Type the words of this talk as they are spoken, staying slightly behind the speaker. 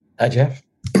Hi, Jeff.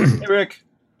 Hey, Rick.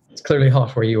 It's clearly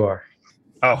hot where you are.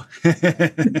 Oh.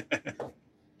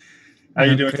 How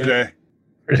you doing today?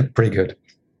 Pretty good.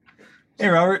 Hey,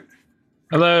 Robert.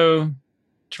 Hello.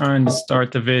 Trying to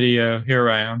start the video. Here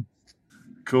I am.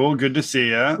 Cool. Good to see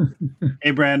you. Hey,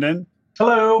 Brandon.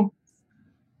 Hello.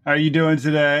 How are you doing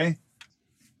today?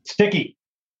 Sticky.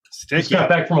 Just got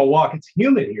back from a walk. It's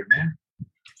humid here, man.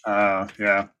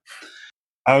 Yeah.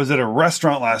 I was at a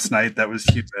restaurant last night that was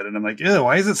humid, and I'm like, ew,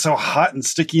 why is it so hot and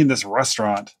sticky in this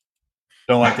restaurant?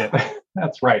 Don't like it.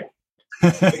 That's right.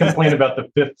 I complain about the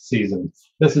fifth season.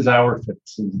 This is our fifth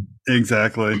season.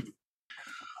 Exactly.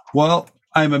 Well,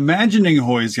 I'm imagining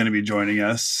Hoy's going to be joining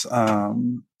us.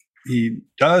 He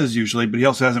does usually, but he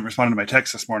also hasn't responded to my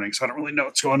text this morning, so I don't really know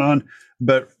what's going on.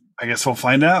 But I guess we'll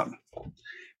find out.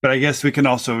 But I guess we can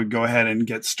also go ahead and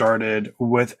get started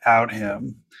without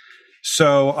him.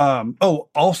 So,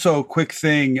 also quick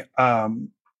thing.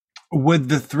 Would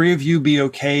the three of you be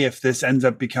okay if this ends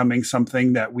up becoming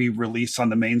something that we release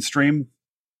on the mainstream?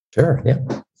 Sure, yeah.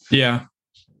 Yeah.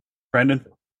 Brandon?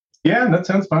 Yeah, that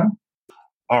sounds fine.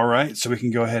 All right, so we can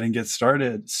go ahead and get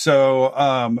started.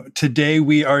 So today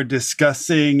we are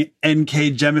discussing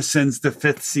N.K. Jemisin's The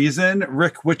Fifth Season.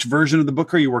 Rick, which version of the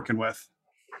book are you working with?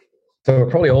 So we're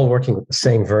probably all working with the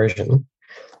same version,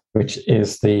 which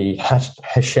is the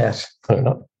Hachette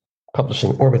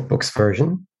Publishing Orbit Books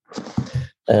version.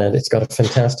 And it's got a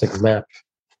fantastic map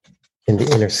in the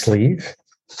inner sleeve,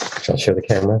 which I'll show the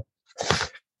camera.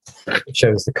 It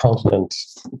shows the continent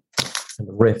and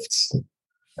the rifts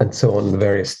and so on, the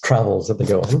various travels that they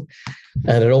go on.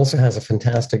 And it also has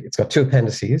it's got two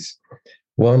appendices.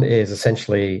 One is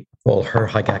essentially all her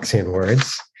Gygaxian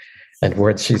words and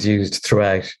words she's used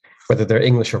throughout, whether they're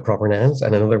English or proper nouns.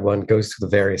 And another one goes through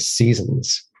the various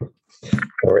seasons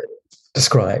or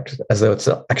described as though it's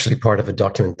actually part of a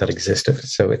document that existed.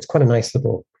 So it's quite a nice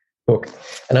little book.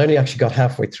 And I only actually got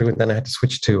halfway through and then I had to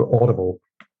switch to Audible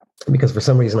because for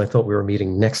some reason I thought we were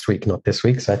meeting next week, not this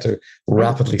week. So I had to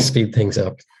rapidly speed things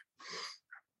up.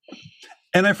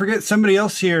 And I forget, somebody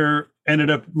else here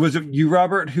was it you,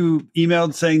 Robert, who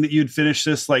emailed saying that you'd finished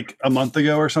this like a month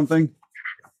ago or something?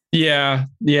 Yeah.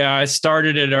 I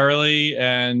started it early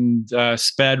and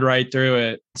sped right through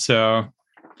it. So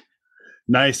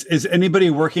nice. Is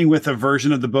anybody working with a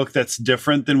version of the book that's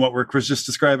different than what Rick was just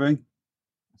describing?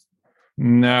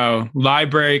 No.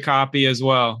 Library copy as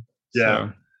well.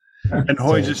 Yeah. So. And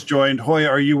Hoy just joined. Hoy,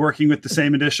 are you working with the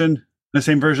same edition, the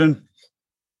same version?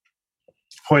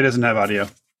 Hoy doesn't have audio.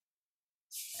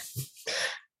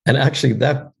 And actually,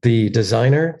 the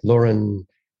designer, Lauren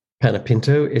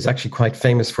Panapinto, is actually quite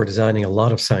famous for designing a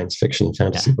lot of science fiction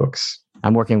fantasy books.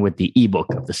 I'm working with the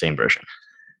ebook of the same version.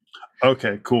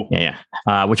 Okay, cool. Yeah.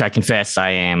 Which I confess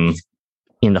I am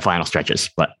in the final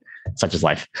stretches, but such is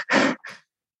life.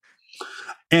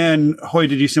 And Hoy,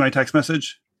 did you see my text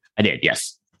message? I did,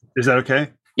 yes. Is that okay?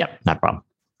 Yep, not a problem.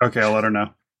 Okay, I'll let her know.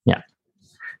 Yeah.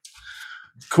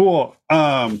 Cool.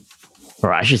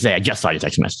 Or I should say I just saw your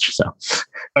text message, so.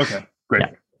 Okay, great.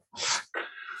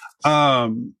 Yeah.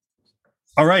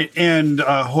 All right. And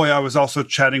Hoy, I was also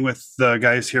chatting with the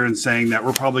guys here and saying that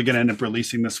we're probably going to end up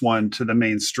releasing this one to the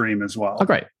mainstream as well. Oh,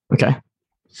 great. Okay.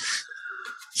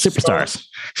 Superstars.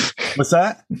 What's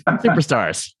that?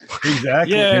 Superstars.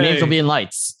 Exactly. Yay. Your names will be in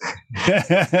lights.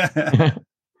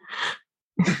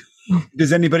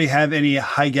 Does anybody have any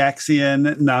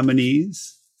Gygaxian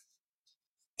nominees?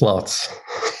 Lots.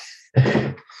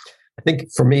 I think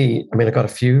for me, I got a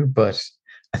few, but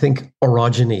I think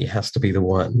orogeny has to be the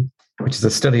one, which is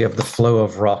the study of the flow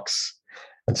of rocks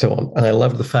and so on. And I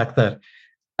love the fact that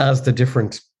as the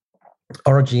different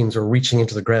orogenes are reaching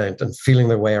into the ground and feeling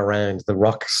their way around the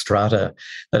rock strata,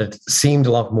 that it seemed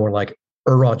a lot more like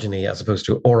orogeny as opposed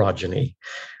to orogeny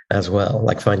as well,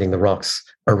 like finding the rocks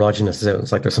erogenous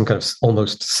zones, like there's some kind of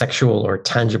almost sexual or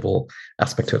tangible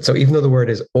aspect to it. So even though the word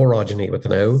is orogeny with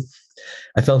an O,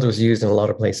 I felt it was used in a lot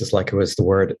of places like it was the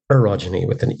word orogeny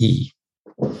with an E.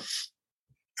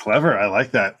 Clever. I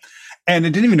like that. And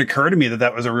it didn't even occur to me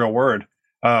that was a real word.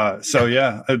 So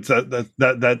yeah,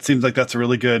 that seems like that's a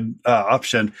really good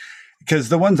option. Because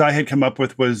the ones I had come up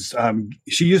with was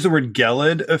she used the word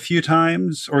gelid a few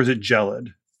times, or is it gelid?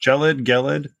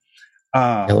 Gelid.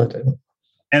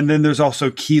 And then there's also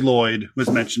keloid was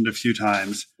mentioned a few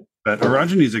times. But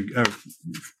orogeny is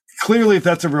clearly, if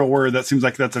that's a real word, that seems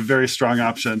like that's a very strong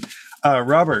option.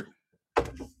 Robert.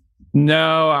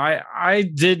 No, I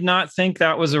did not think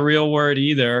that was a real word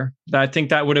either. I think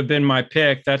that would have been my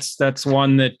pick. That's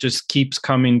one that just keeps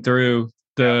coming through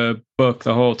the book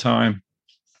the whole time.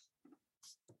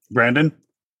 Brandon?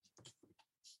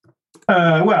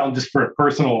 Well, just for a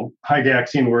personal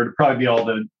Gygaxian word, it'd probably be all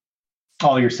the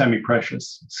all your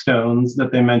semi-precious stones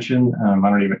that they mention. I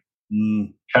don't even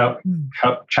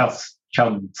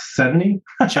Chalcedony.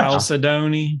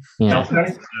 Chalcedony. Yeah.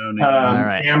 Chalcedony. All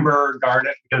right. Amber,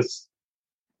 garnet, because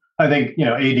I think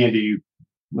AD&D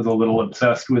was a little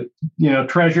obsessed with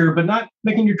treasure, but not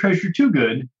making your treasure too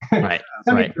good. Right.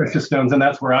 Semi-precious stones, and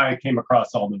that's where I came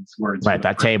across all those words. Right.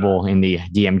 That table in the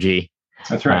DMG.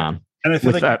 That's right. And I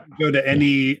feel like you can go to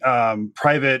any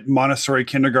private Montessori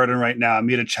kindergarten right now,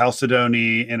 meet a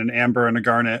Chalcedony and an amber and a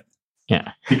garnet.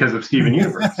 Yeah. Because of Steven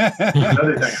Universe.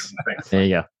 Other things. There you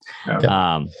go.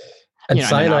 Yeah. And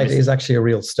cyanide is actually a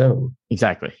real stone.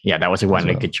 Exactly. Yeah, that was a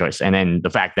good choice. And then the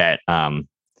fact that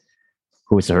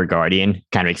who's her guardian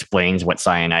kind of explains what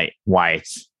cyanide, why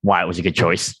it was a good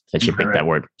choice that she picked that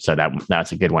word. So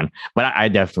that's a good one. But I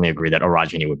definitely agree that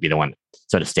orogeny would be the one that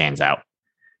sort of stands out.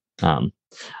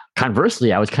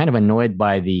 Conversely, I was kind of annoyed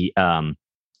by the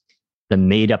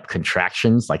made up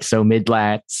contractions like so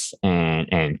midlats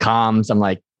and comms. I'm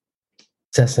like,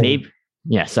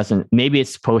 maybe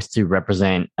it's supposed to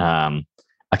represent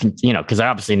because they're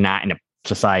obviously not in a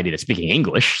society that's speaking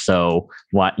English. So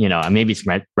maybe it's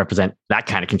represent that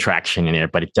kind of contraction in there,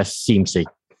 but it just seems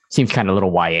kind of a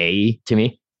little YA to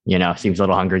me. Seems a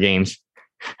little Hunger Games.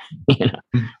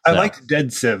 I liked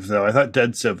Dead Civ though. I thought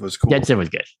Dead Civ was cool. Dead Civ was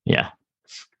good. Yeah.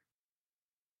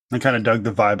 I kind of dug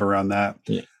the vibe around that.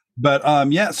 Yeah. But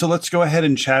so let's go ahead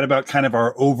and chat about kind of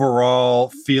our overall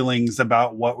feelings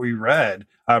about what we read.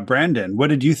 Brandon, what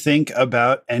did you think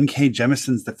about N.K.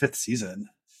 Jemisin's The Fifth Season?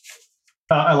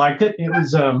 I liked it. It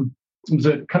was a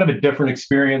kind of a different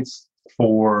experience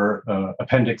for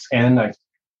Appendix N.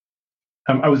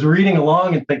 I was reading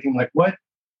along and thinking, like, what?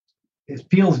 It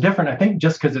feels different. I think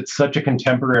just because it's such a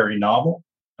contemporary novel,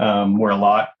 where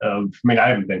I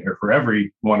haven't been here for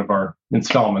every one of our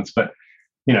installments, but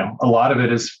a lot of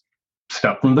it is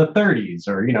stuff from the 30s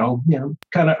or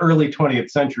kind of early 20th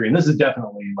century, and this is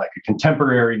definitely like a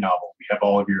contemporary novel. We have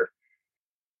all of your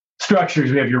structures.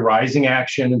 We have your rising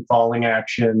action and falling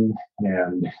action,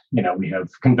 and we have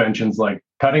conventions like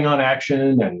cutting on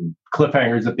action and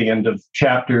cliffhangers at the end of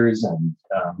chapters and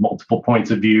multiple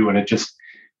points of view, and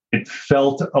it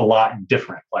felt a lot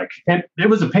different. And it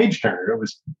was a page turner. It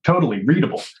was totally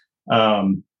readable.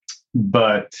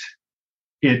 But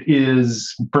it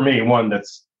is, for me, one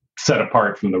that's set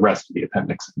apart from the rest of the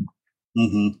appendix.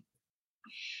 Mm-hmm.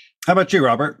 How about you,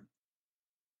 Robert?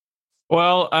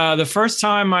 Well, the first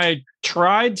time I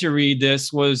tried to read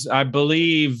this was, I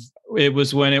believe it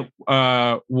was when it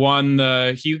won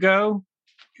the Hugo,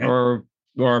 or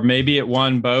maybe it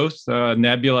won both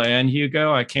Nebula and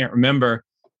Hugo. I can't remember.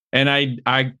 And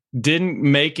I didn't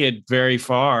make it very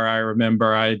far. I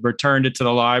remember I returned it to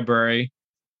the library.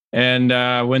 And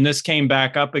when this came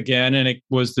back up again and it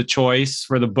was the choice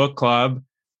for the book club,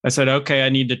 I said, okay, I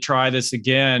need to try this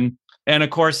again. And of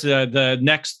course, the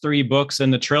next three books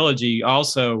in the trilogy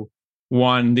also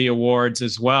won the awards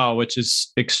as well, which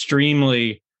is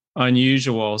extremely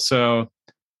unusual. So,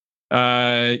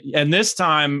 and this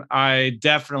time I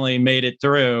definitely made it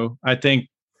through. I think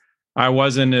I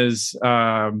wasn't as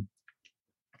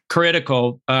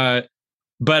critical,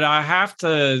 but I have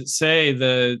to say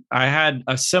that I had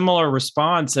a similar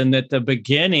response, and that the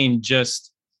beginning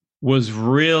just was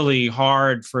really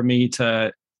hard for me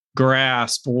to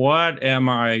grasp. What am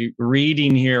I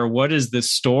reading here? What is this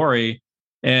story?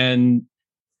 And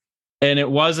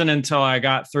it wasn't until I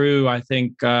got through, I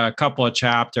think, a couple of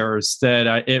chapters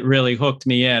that it really hooked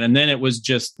me in. And then it was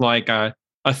just like a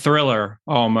thriller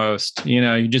almost.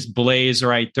 You just blaze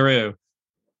right through.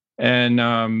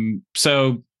 And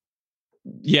so,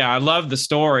 yeah, I loved the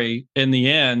story in the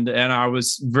end, and I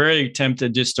was very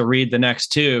tempted just to read the next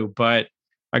two, but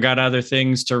I got other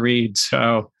things to read,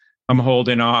 so I'm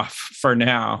holding off for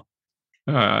now.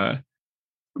 Yeah,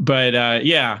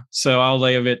 so I'll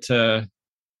leave it to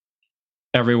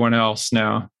everyone else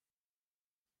now.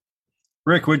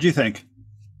 Rick, what'd you think?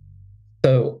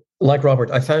 So, like Robert,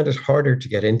 I found it harder to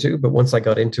get into, but once I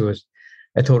got into it,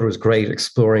 I thought it was great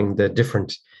exploring the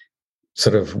different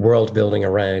sort of world building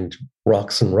around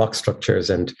rocks and rock structures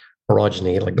and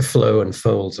orogeny, like the flow and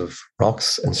folds of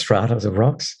rocks and stratas of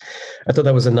rocks. I thought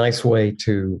that was a nice way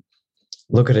to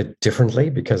look at it differently,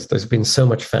 because there's been so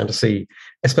much fantasy,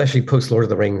 especially post Lord of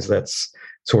the Rings, that's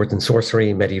swords and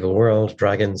sorcery, medieval world,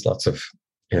 dragons, lots of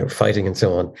fighting and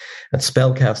so on, and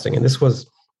spell casting. And this was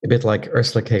a bit like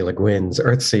Ursula K. Le Guin's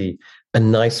Earthsea, a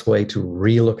nice way to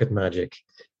relook at magic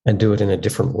and do it in a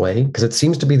different way, because it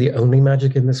seems to be the only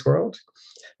magic in this world.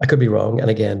 I could be wrong. And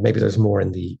again, maybe there's more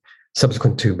in the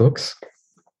subsequent two books.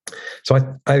 So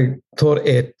I thought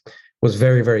it was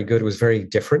very, very good. It was very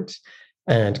different.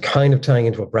 And kind of tying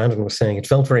into what Brandon was saying, it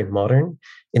felt very modern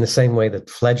in the same way that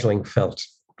Fledgling felt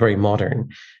very modern.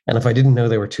 And if I didn't know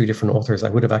they were two different authors, I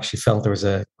would have actually felt there was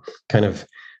a kind of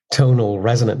tonal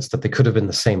resonance that they could have been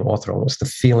the same author, almost the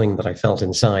feeling that I felt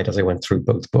inside as I went through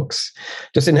both books,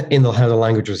 just in how the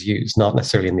language was used, not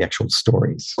necessarily in the actual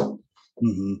stories.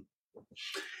 Mm-hmm.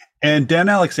 And Dan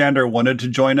Alexander wanted to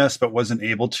join us, but wasn't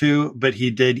able to, but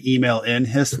he did email in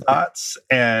his thoughts.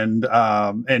 And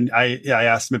I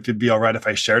asked him if it'd be all right if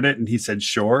I shared it. And he said,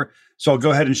 sure. So I'll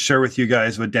go ahead and share with you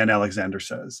guys what Dan Alexander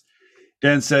says.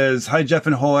 Dan says, hi, Jeff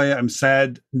and Hoy. I'm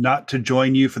sad not to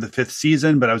join you for the 5th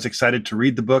season, but I was excited to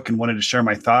read the book and wanted to share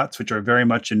my thoughts, which are very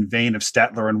much in vein of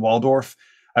Statler and Waldorf.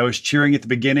 I was cheering at the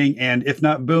beginning and, if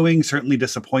not booing, certainly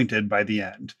disappointed by the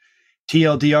end.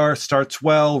 TLDR starts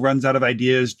well, runs out of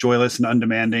ideas, joyless and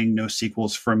undemanding, no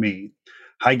sequels for me.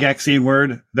 Hygaxian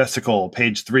word, vesicle,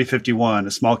 page 351,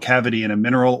 a small cavity in a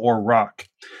mineral or rock.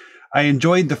 I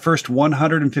enjoyed the first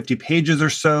 150 pages or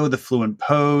so, the fluent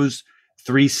pose,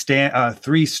 three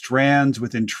strands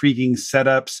with intriguing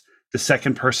setups, the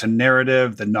second-person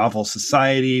narrative, the novel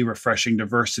society, refreshing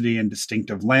diversity and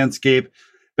distinctive landscape.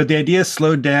 But the idea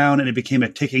slowed down and it became a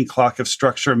ticking clock of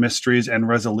structure, mysteries, and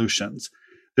resolutions.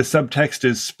 The subtext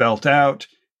is spelt out.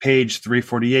 Page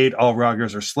 348, all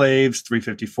Roggers are slaves.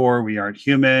 354, we aren't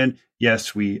human.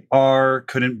 Yes, we are.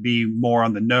 Couldn't be more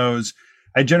on the nose.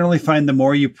 I generally find the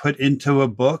more you put into a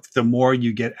book, the more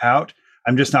you get out.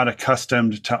 I'm just not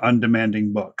accustomed to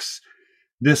undemanding books.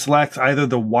 This lacks either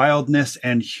the wildness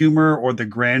and humor or the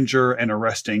grandeur and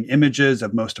arresting images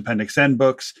of most Appendix N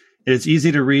books. It is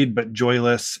easy to read, but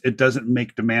joyless. It doesn't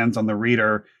make demands on the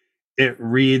reader. It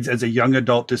reads as a young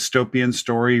adult dystopian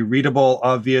story, readable,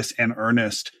 obvious, and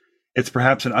earnest. It's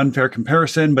perhaps an unfair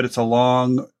comparison, but it's a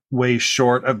long way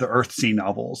short of the Earthsea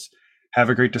novels. Have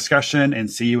a great discussion and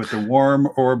see you at the warm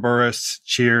Ouroboros.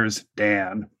 Cheers,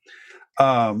 Dan.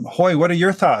 Hoy, what are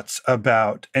your thoughts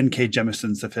about N.K.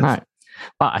 Jemisin's The Fifth? Right.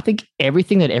 I think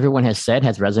everything that everyone has said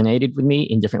has resonated with me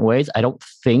in different ways. I don't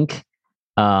think,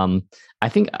 I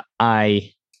think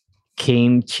I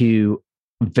came to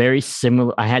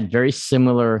I had very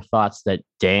similar thoughts that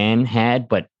Dan had,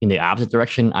 but in the opposite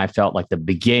direction. I felt like the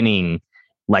beginning,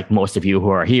 like most of you who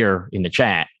are here in the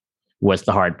chat, was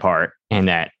the hard part, and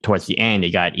that towards the end,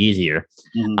 it got easier.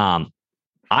 Mm-hmm.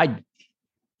 I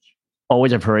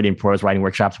always have heard in prose writing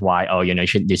workshops why, you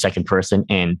shouldn't do second person.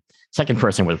 And second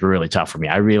person was really tough for me.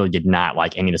 I really did not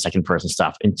like any of the second person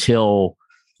stuff until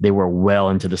they were well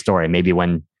into the story. Maybe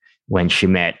when she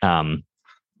met,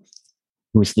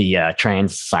 who's the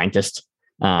trans scientist?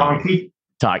 Taki.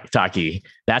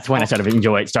 That's when I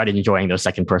started enjoying those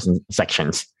second person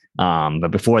sections. But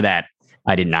before that,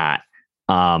 I did not.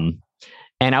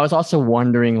 And I was also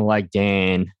wondering, like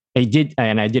Dan, I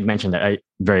did mention that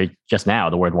just now,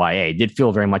 the word YA did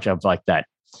feel very much of like that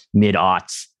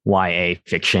mid-aughts YA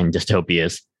fiction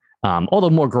dystopias, although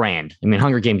more grand. I mean,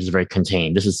 Hunger Games is very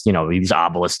contained. This is, these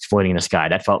obelisks floating in the sky.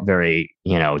 That felt very,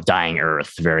 Dying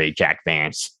Earth, very Jack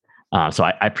Vance. So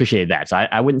I appreciated that. So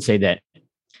I wouldn't say that.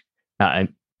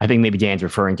 I think maybe Dan's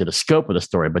referring to the scope of the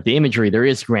story, but the imagery, there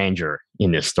is grandeur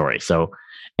in this story. So,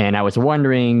 and I was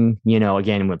wondering,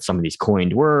 again, with some of these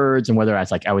coined words and whether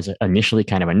I was initially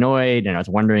kind of annoyed, and I was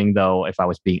wondering though, if I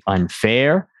was being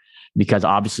unfair, because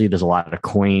obviously there's a lot of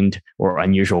coined or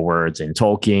unusual words in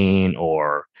Tolkien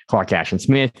or Clark Ashton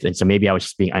Smith. And so maybe I was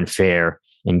just being unfair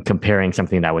in comparing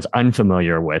something that I was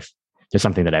unfamiliar with to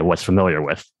something that I was familiar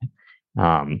with.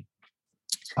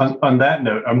 On that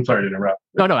note, I'm sorry to interrupt.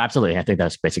 No, absolutely. I think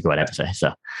that's basically what I have to say.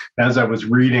 So, as I was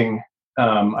reading,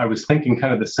 I was thinking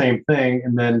kind of the same thing,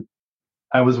 and then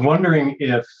I was wondering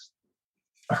if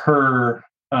her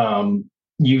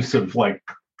use of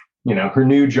her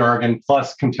new jargon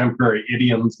plus contemporary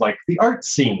idioms like the art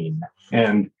scene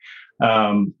and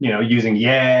using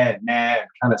yeah, nah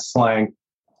kind of slang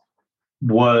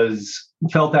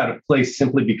felt out of place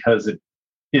simply because it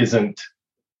isn't.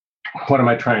 What am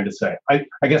I trying to say? I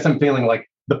guess I'm feeling like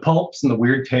the Pulps and the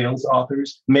Weird Tales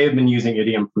authors may have been using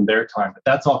idiom from their time, but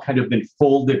that's all kind of been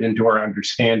folded into our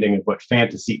understanding of what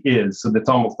fantasy is. So that's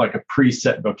almost like a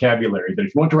preset vocabulary that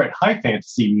if you want to write high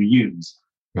fantasy, you use.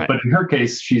 Right. But in her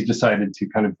case, she's decided to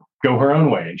kind of go her own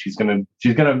way, and she's gonna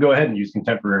go ahead and use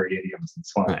contemporary idioms and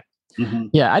slang. Right. Mm-hmm.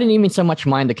 Yeah, I didn't even so much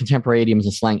mind the contemporary idioms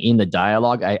and slang in the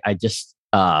dialogue. I just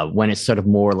when it's sort of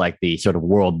more like the sort of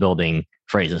world building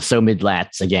phrases. So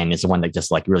midlats again is the one that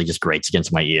just really just grates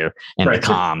against my ear, and right. The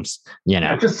comms,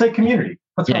 just say community.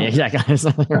 Exactly. There's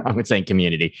nothing wrong with saying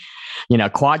community.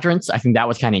 Quadrants. I think that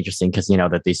was kind of interesting because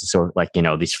that these are sort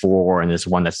of these four and this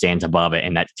one that stands above it,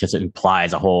 and that just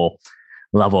implies a whole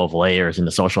level of layers in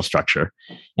the social structure.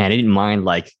 And I didn't mind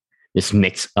this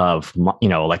mix of,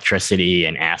 electricity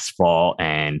and asphalt.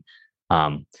 And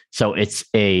so it's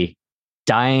a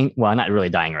not really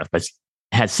dying Earth, but it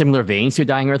has similar veins to a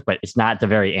dying Earth, but it's not at the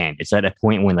very end. It's at a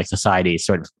point when like society is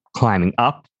sort of climbing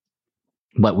up,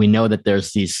 but we know that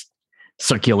there's these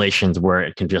circulations where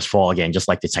it can just fall again, just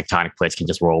like the tectonic plates can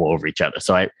just roll over each other.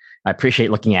 So I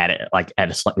appreciate looking at it like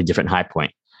at a slightly different high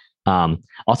point.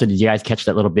 Also, did you guys catch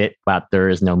that little bit about there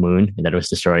is no moon and that it was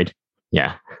destroyed?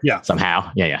 Yeah.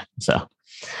 Somehow. Yeah. So.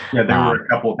 Yeah, there were a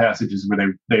couple of passages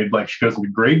where they like she goes into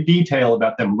great detail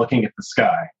about them looking at the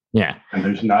sky. Yeah. And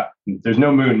there's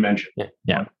no moon mentioned.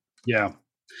 Yeah.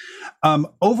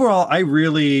 Overall, I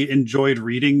really enjoyed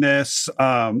reading this.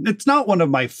 It's not one of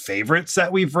my favorites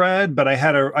that we've read, but I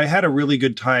had a really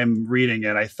good time reading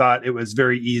it. I thought it was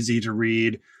very easy to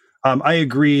read. I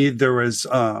agree there was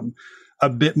a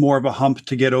bit more of a hump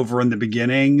to get over in the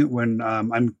beginning when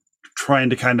I'm trying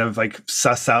to kind of like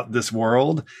suss out this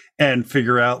world and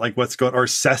figure out like or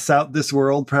suss out this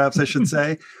world, perhaps I should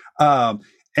say,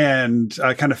 and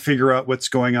kind of figure out what's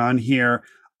going on here.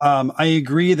 I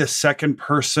agree. The second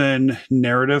person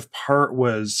narrative part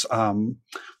was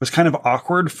kind of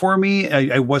awkward for me.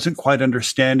 I wasn't quite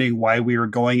understanding why we were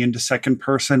going into second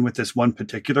person with this one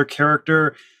particular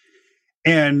character.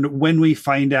 And when we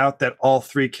find out that all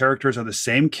three characters are the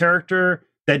same character,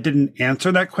 that didn't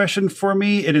answer that question for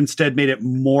me. It instead made it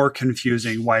more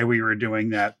confusing why we were doing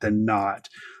that than not.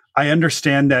 I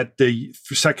understand that the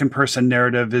second person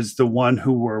narrative is the one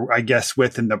who we're, I guess,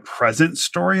 with in the present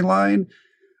storyline.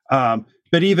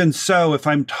 But even so, if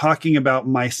I'm talking about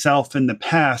myself in the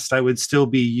past, I would still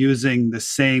be using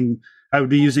I would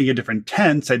be using a different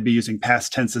tense. I'd be using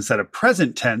past tense instead of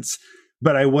present tense,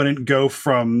 but I wouldn't go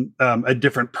from a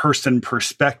different person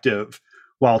perspective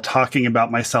while talking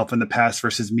about myself in the past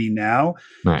versus me now.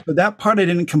 Right. So that part I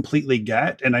didn't completely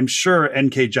get. And I'm sure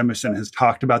N.K. Jemisin has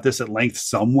talked about this at length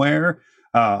somewhere,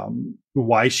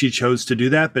 why she chose to do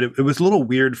that. But it was a little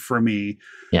weird for me.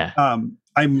 Yeah.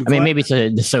 Maybe it's a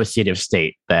dissociative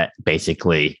state that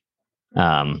basically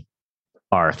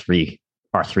our three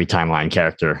timeline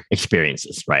character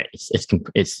experiences, right?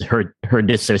 It's her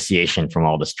dissociation from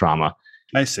all this trauma.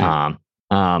 I see.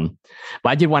 But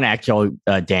I did want to echo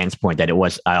Dan's point that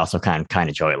I also kind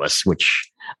of joyless, which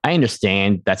I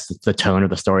understand that's the tone of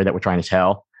the story that we're trying to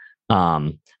tell.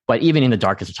 But even in the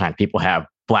darkest of times, people have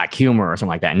black humor or something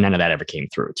like that, and none of that ever came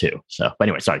through too. So, but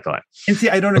anyway, sorry, go ahead. And see,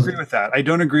 I don't agree with that. I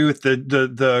don't agree with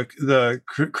the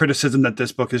criticism that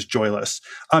this book is joyless.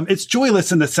 It's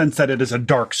joyless in the sense that it is a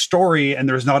dark story, and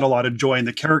there's not a lot of joy in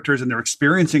the characters, and they're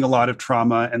experiencing a lot of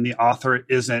trauma, and the author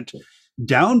isn't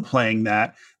downplaying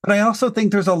that. But I also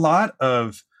think there's a lot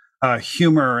of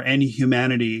humor and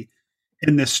humanity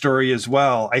in this story as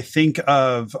well. I think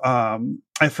of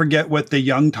I forget what the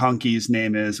young Tonki's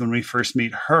name is when we first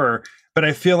meet her, but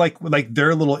I feel like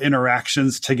their little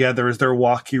interactions together as they're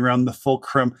walking around the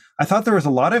fulcrum. I thought there was a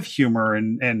lot of humor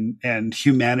and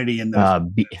humanity in those.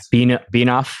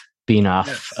 Beanoff.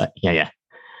 Yes. Yeah.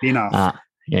 Beanoff.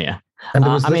 Yeah. And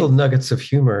there was little nuggets of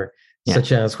humor,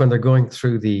 such as when they're going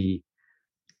through the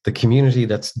community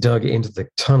that's dug into the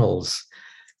tunnels,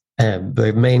 and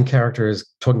the main character is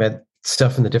talking about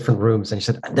stuff in the different rooms, and she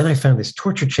said, and then I found this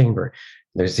torture chamber.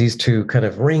 There's these two kind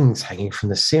of rings hanging from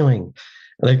the ceiling.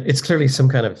 Like, it's clearly some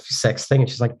kind of sex thing. And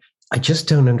she's like, I just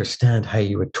don't understand how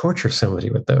you would torture somebody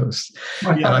with those.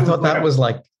 And I thought that was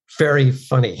like very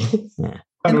funny.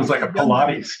 It was like a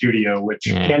Pilates studio, which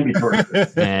can be torture.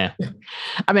 Yeah.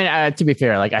 I mean, to be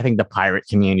fair, like I think the pirate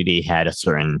community had a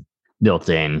certain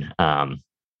built-in, joie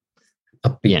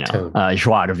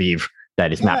de vivre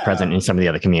that is not present in some of the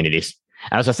other communities.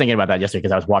 I was just thinking about that yesterday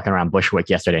because I was walking around Bushwick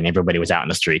yesterday, and everybody was out in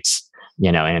the streets,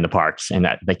 and in the parks, and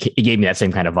that it gave me that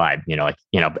same kind of vibe.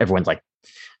 Everyone's like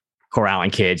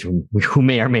corralling kids who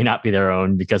may or may not be their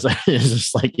own, because it's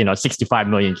just like 65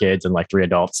 million kids and like 3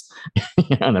 adults,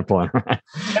 and they're pulling around.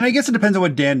 And I guess it depends on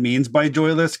what Dan means by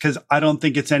joyless, because I don't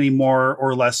think it's any more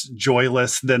or less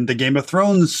joyless than the Game of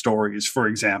Thrones stories, for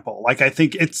example. Like, I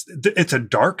think it's a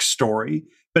dark story,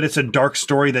 but it's a dark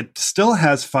story that still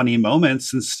has funny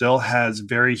moments and still has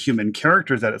very human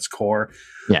characters at its core.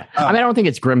 Yeah. I don't think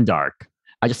it's grimdark.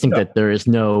 I just think that there is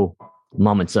no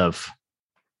moments of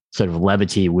sort of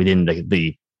levity within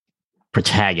the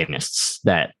protagonists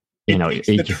that, it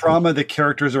takes the trauma the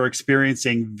characters are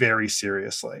experiencing very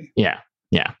seriously. Yeah.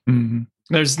 Mm-hmm.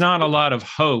 There's not a lot of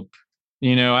hope.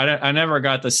 I never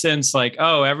got the sense like,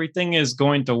 oh, everything is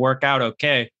going to work out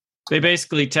okay. They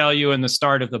basically tell you in the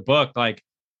start of the book, like,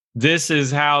 this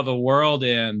is how the world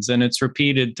ends, and it's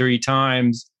repeated 3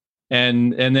 times,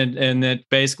 and it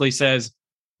basically says,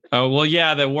 oh well,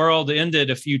 yeah, the world ended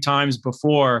a few times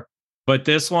before, But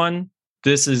this one,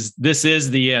 this is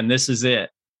the end. This is it.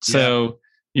 So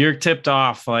you're tipped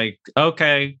off like,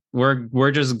 okay,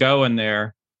 we're just going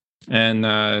there.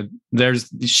 And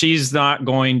she's not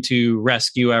going to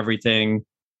rescue everything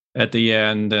at the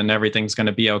end and everything's going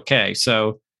to be okay.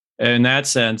 So in that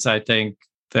sense, I think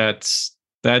that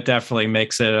definitely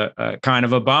makes it a kind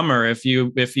of a bummer. If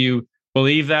you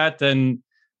believe that, then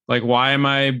like, why am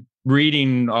I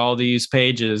reading all these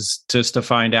pages just to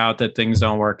find out that things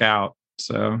don't work out?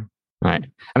 So, right.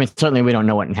 I mean, certainly we don't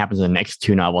know what happens in the next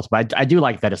two novels, but I do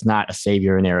like that it's not a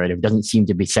savior narrative. It doesn't seem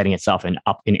to be setting itself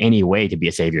up in any way to be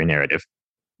a savior narrative,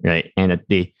 right? And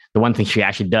the one thing she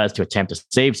actually does to attempt to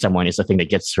save someone is the thing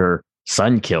that gets her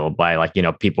son killed by, like,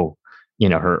 people,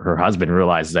 her husband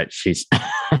realizes that she's,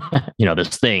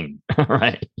 this thing,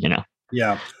 right?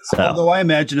 Yeah. So, although I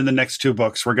imagine in the next two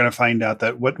books, we're going to find out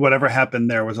that whatever happened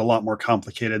there was a lot more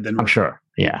complicated than I'm sure.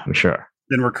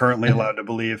 Than we're currently allowed to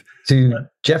believe. To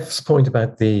Jeff's point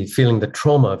about feeling the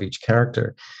trauma of each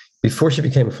character, before she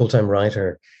became a full-time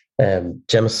writer,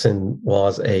 Jemisin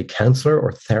was a counselor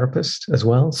or therapist as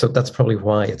well. So that's probably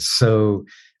why it's so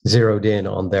zeroed in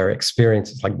on their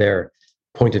experiences, like their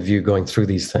point of view going through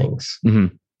these things.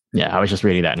 Mm-hmm. Yeah, I was just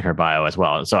reading that in her bio as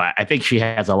well. So I think she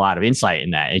has a lot of insight in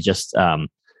that. It just,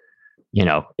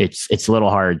 it's a little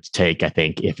hard to take, I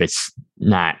think, if it's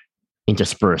not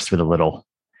interspersed with a little,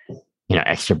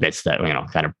 extra bits that,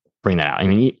 kind of bring that out. I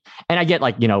mean, and I get,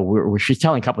 like, she's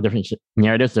telling a couple of different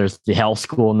narratives. There's the hell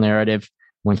school narrative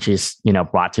when she's,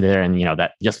 brought to there, and,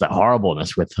 that just the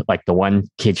horribleness with, like, the one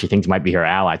kid she thinks might be her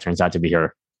ally turns out to be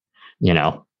her,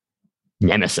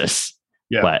 nemesis.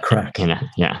 Yeah. But, correct.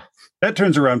 Yeah. That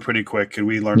turns around pretty quick, and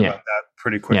we learn about that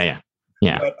pretty quick.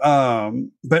 Yeah. But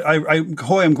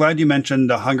Hoy, I'm glad you mentioned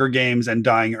the Hunger Games and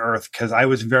Dying Earth, because I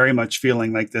was very much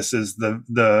feeling like this is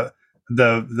the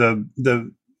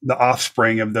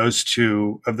offspring of those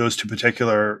two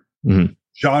particular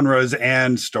genres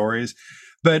and stories.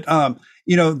 But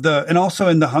and also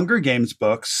in the Hunger Games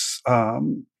books,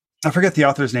 I forget the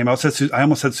author's name. I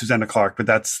almost said Susanna Clark, but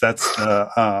that's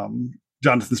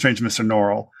Jonathan Strange, Mr.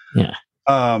 Norrell. Yeah.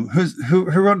 Who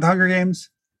wrote the Hunger Games?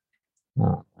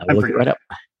 I look it right up.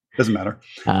 Doesn't matter.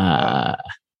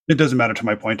 It doesn't matter to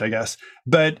my point, I guess.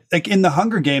 But like in the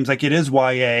Hunger Games, like it is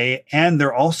YA, and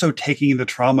they're also taking the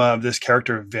trauma of this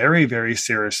character very, very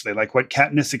seriously. Like what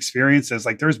Katniss experiences,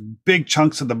 like there's big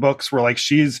chunks of the books where like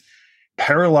she's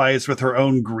paralyzed with her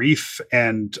own grief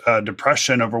and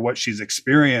depression over what she's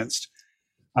experienced.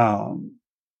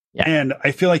 And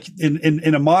I feel like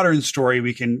in a modern story,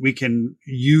 we can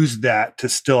use that to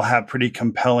still have pretty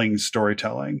compelling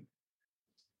storytelling.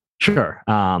 Sure.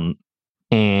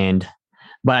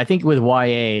 But I think with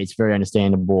YA, it's very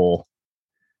understandable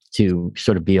to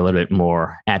sort of be a little bit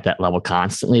more at that level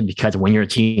constantly, because when you're a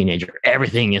teenager,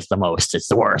 everything is the most, it's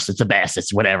the worst, it's the best,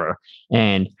 it's whatever.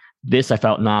 And this, I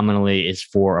felt nominally, is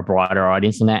for a broader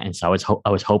audience than that. And so I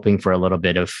was hoping for a little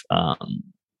bit of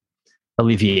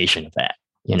alleviation of that,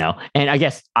 And I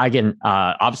guess, again,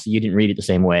 obviously you didn't read it the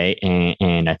same way.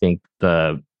 And I think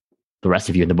the rest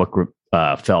of you in the book group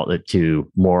felt it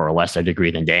to more or less a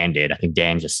degree than Dan did. I think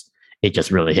Dan it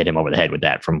just really hit him over the head with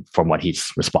that from what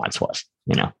his response was,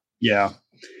 Yeah.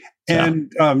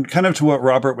 And kind of to what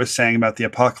Robert was saying about the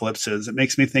apocalypses, it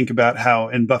makes me think about how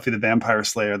in Buffy the Vampire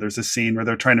Slayer, there's a scene where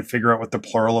they're trying to figure out what the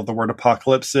plural of the word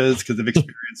apocalypse is because they've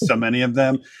experienced so many of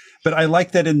them. But I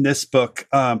like that in this book,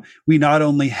 we not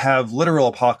only have literal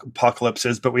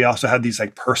apocalypses, but we also have these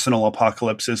like personal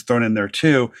apocalypses thrown in there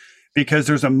too, because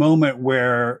there's a moment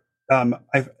where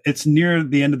it's near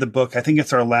the end of the book. I think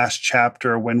it's our last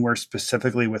chapter when we're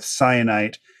specifically with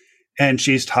Cyanite, and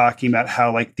she's talking about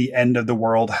how like the end of the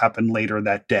world happened later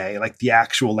that day, like the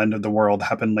actual end of the world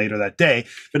happened later that day.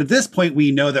 But at this point,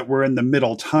 we know that we're in the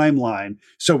middle timeline.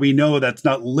 So we know that's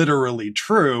not literally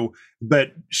true,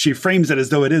 but she frames it as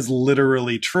though it is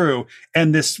literally true.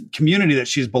 And this community that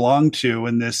she's belonged to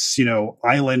in this,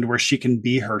 island where she can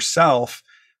be herself,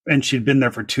 and she'd been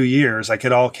there for 2 years, like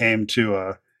it all came to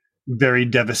a very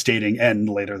devastating end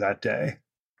later that day.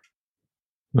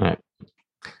 Right.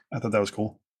 I thought that was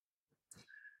cool.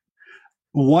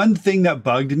 One thing that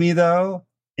bugged me though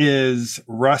is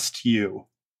Rust U.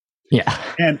 Yeah.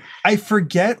 And I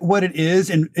forget what it is.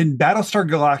 In Battlestar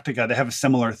Galactica, they have a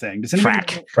similar thing. Does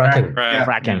anybody Fracking.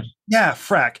 Fracking. Yeah,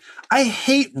 frack. I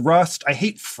hate Rust. I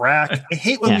hate frack. I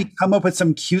hate when we come up with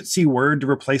some cutesy word to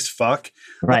replace fuck.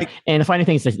 Right. And the funny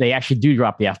thing is that they actually do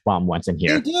drop the F-bomb once in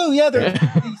here. They do, yeah. They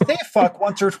say fuck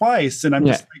once or twice. And I'm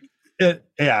just like,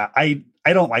 I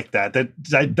don't like that.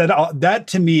 That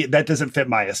to me, that doesn't fit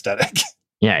my aesthetic.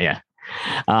 Yeah.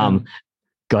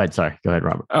 Go ahead. Sorry. Go ahead,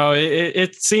 Robert. Oh,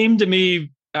 it seemed to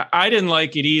me I didn't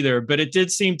like it either, but it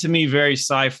did seem to me very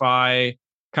sci-fi,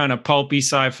 kind of pulpy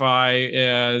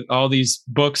sci-fi. All these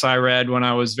books I read when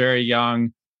I was very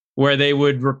young, where they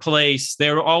would replace,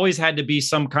 there always had to be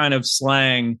some kind of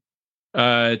slang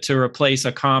to replace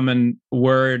a common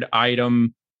word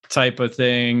item type of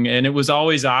thing. And it was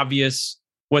always obvious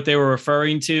what they were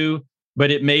referring to, but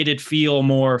it made it feel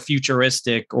more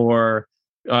futuristic or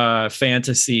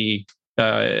fantasy.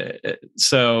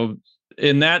 So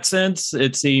in that sense,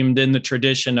 it seemed in the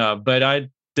tradition of, but I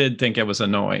did think it was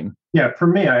annoying. Yeah, for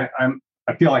me, I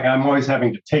feel like I'm always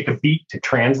having to take a beat to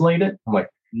translate it. I'm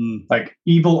like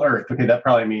evil Earth. Okay, that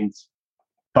probably means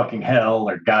fucking hell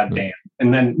or goddamn,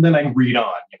 and then I read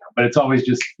on. But it's always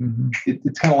just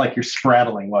it's kind of like you're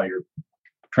sprattling while you're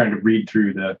trying to read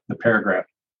through the paragraph.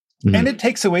 And it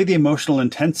takes away the emotional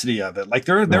intensity of it. Like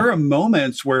there are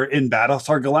moments where in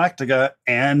Battlestar Galactica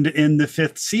and in the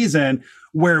 5th season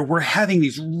where we're having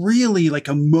these really like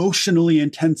emotionally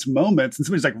intense moments, and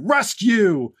somebody's like, "Rust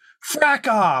you, frack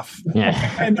off,"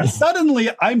 and suddenly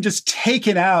I'm just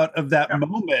taken out of that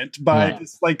moment by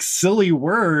this like silly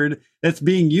word that's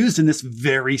being used in this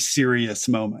very serious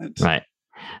moment. Right.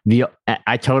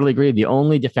 I totally agree. The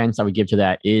only defense I would give to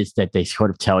that is that they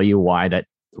sort of tell you why that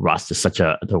rust is such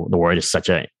the word is such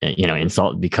a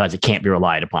insult, because it can't be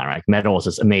relied upon. Right, metal is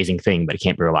this amazing thing, but it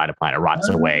can't be relied upon. It rots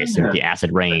away as soon as the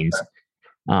acid rains.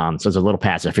 So there's a little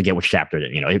passage. I forget which chapter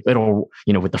it'll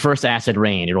with the first acid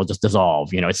rain, it'll just dissolve.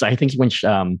 It's I think when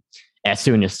as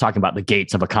soon as talking about the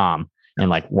gates of a comm and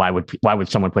like why would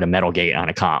someone put a metal gate on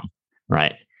a comm,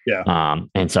 right? Yeah.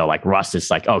 And so like rust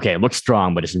is like, okay, it looks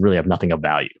strong, but it's really of nothing of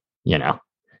value.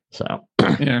 So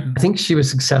I think she was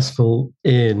successful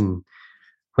in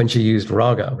when she used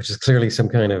raga, which is clearly some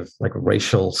kind of like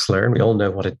racial slur, and we all know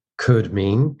what it could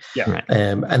mean. Yeah. Right.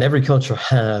 And every culture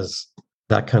has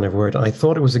that kind of word. I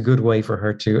thought it was a good way for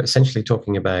her to essentially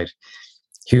talking about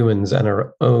humans and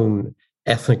her own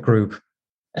ethnic group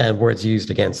and words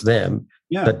used against them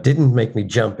that didn't make me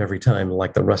jump every time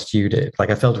like the Rust you did. Like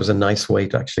I felt it was a nice way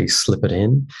to actually slip it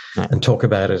in and talk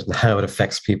about it and how it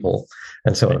affects people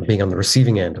and so on, being on the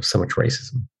receiving end of so much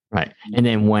racism. Right. And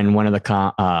then when one of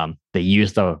the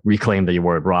they reclaimed the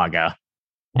word raga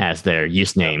as their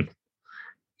use name.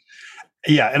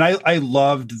 Yeah, and I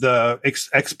loved the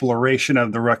exploration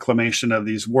of the reclamation of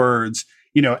these words.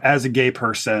 As a gay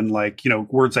person, like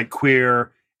words like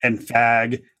queer and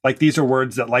fag, like these are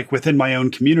words that like within my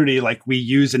own community, like we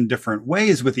use in different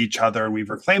ways with each other, and we've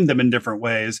reclaimed them in different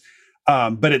ways.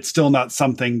 But it's still not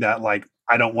something that like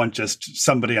I don't want just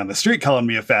somebody on the street calling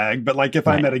me a fag. But like if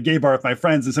I'm at a gay bar with my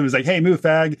friends and somebody's like, "Hey, moo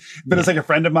fag," but it's like a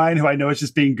friend of mine who I know is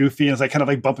just being goofy and it's like kind of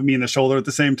like bumping me in the shoulder at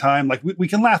the same time, like we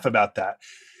can laugh about that.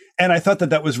 And I thought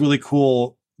that was really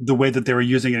cool, the way that they were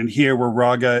using it in here, where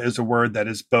raga is a word that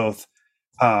is both,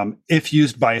 if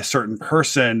used by a certain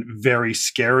person, very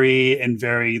scary and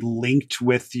very linked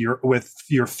with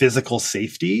your physical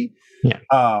safety. Yeah.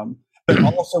 But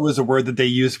also is a word that they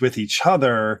use with each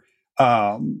other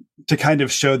to kind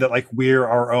of show that like we're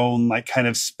our own like kind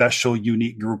of special,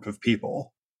 unique group of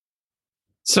people.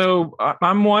 So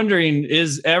I'm wondering,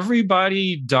 is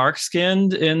everybody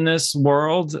dark-skinned in this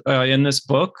world, in this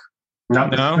book? Not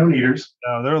the stone eaters.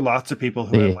 No, there are lots of people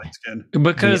who have light skin.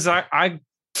 Because I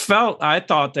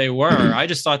thought they were. I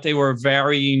just thought they were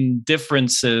varying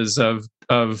differences of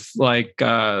like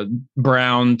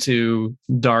brown to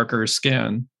darker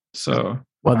skin. So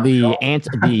the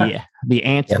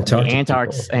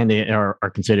Antarcts and are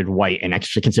considered white and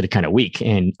actually considered kind of weak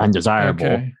and undesirable.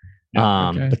 Okay.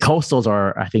 The coastals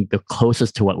are, I think, the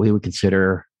closest to what we would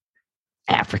consider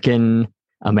African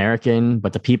American,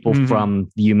 but the people from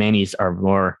the Humanis are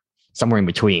more somewhere in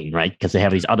between, right? Because they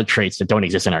have these other traits that don't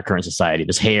exist in our current society.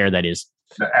 This hair that is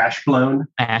the ash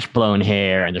blown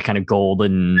hair, and they're kind of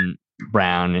golden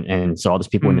brown, and so all these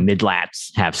people in the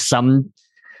mid-lats have some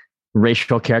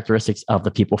racial characteristics of the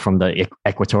people from the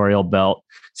equatorial belt.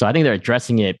 So I think they're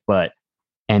addressing it,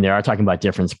 and they are talking about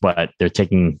difference, but they're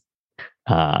taking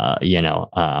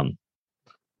the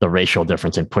racial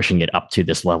difference and pushing it up to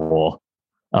this level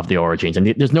of the origins. And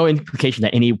there's no implication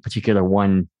that any particular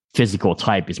one physical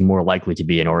type is more likely to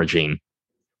be an origin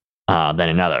than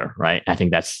another, right? I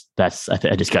think that's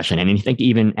a discussion. And I think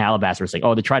even Alabaster is like,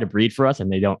 oh, they try to breed for us, and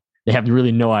they have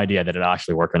really no idea that it'll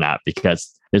actually work or not,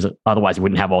 because otherwise we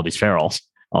wouldn't have all these ferals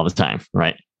all the time,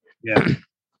 right? Yeah.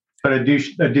 But I do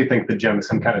think that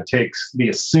Jemison kind of takes the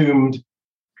assumed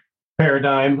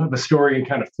paradigm of a story and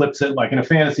kind of flips it. Like in a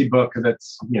fantasy book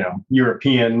that's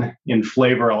European in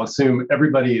flavor, I'll assume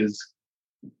everybody is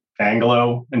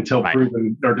Anglo until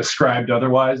proven or described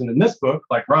otherwise. And in this book,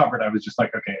 like Robert, I was just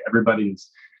like, okay, everybody's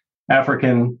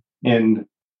African in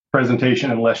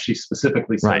presentation unless she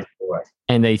specifically says right.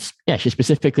 And she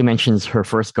specifically mentions her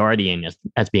first guardian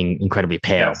as being incredibly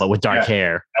pale, but with dark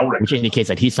hair, which indicates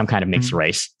that he's some kind of mixed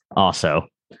race also.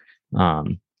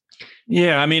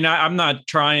 Yeah, I mean, I'm not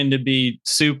trying to be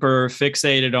super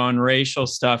fixated on racial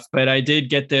stuff, but I did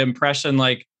get the impression,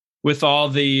 like with all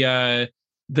the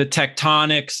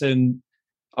tectonics and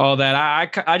all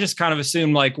that, I just kind of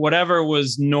assumed like whatever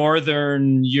was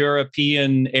Northern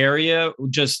European area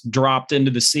just dropped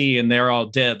into the sea and they're all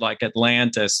dead, like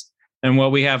Atlantis. And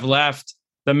what we have left,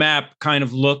 the map kind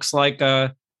of looks like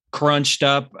a crunched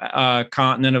up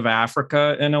continent of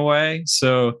Africa in a way.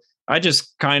 So I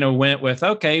just kind of went with,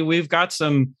 okay, we've got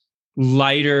some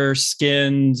lighter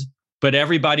skinned, but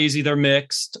everybody's either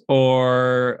mixed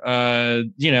or,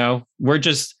 we're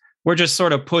just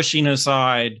sort of pushing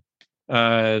aside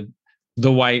the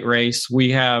white race.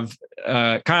 We have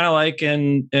kind of like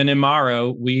in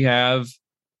Imaro, we have,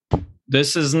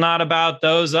 this is not about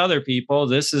those other people.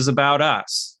 This is about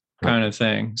us kind of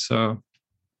thing. So,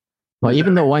 well,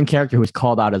 even the one character who was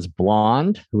called out as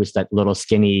blonde, who was that little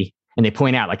skinny, and they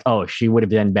point out like, oh, she would have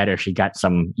done better. She got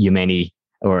some Yemeni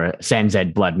or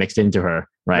Sanzed blood mixed into her,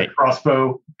 right? The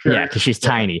crossbow character. Yeah, because she's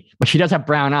tiny, but she does have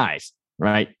brown eyes,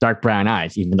 right? Dark brown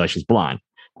eyes, even though she's blonde.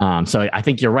 So I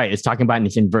think you're right. It's talking about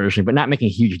this inversion, but not making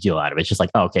a huge deal out of it. It's just like,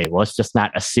 okay, well, let's just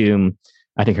not assume.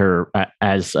 I think her,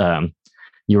 as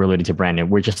you were alluding to,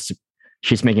 Brandon,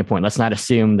 she's making a point. Let's not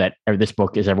assume that this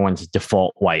book is everyone's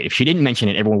default white. If she didn't mention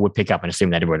it, everyone would pick up and assume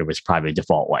that everybody was probably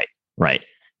default white, right?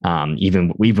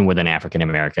 Even with an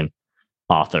African-American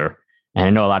author. And I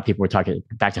know a lot of people were talking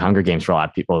back to Hunger Games for a lot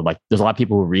of people. Like, there's a lot of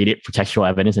people who read it for textual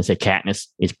evidence and say Katniss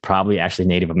is probably actually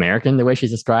Native American the way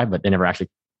she's described, but they never actually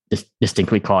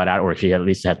distinctly call it out, or she at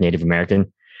least has Native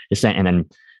American descent. And then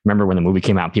remember when the movie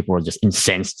came out, people were just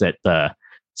incensed that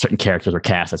certain characters were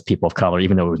cast as people of color,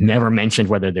 even though it was never mentioned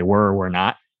whether they were or were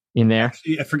not in there.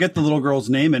 Actually, I forget the little girl's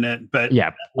name in it, but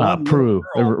Rue.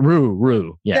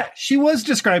 Yeah, she was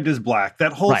described as black.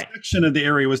 That whole section of the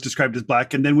area was described as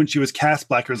black. And then when she was cast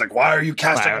black, it was like, why are you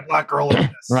casting a black girl in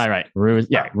this? Right.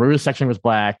 Rue's section was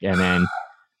black. And then,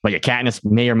 but Katniss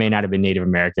may or may not have been Native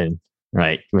American,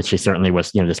 right? Which she certainly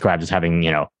was, described as having,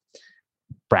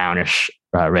 brownish,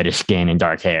 reddish skin and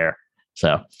dark hair.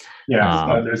 So,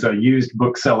 there's a used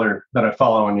bookseller that I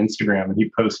follow on Instagram, and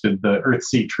he posted the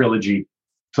Earthsea trilogy,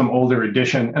 some older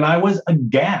edition, and I was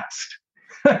aghast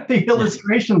at the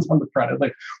illustrations on the front. I was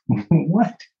like,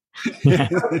 what?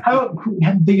 How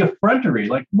the effrontery?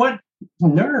 Like, what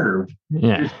nerve?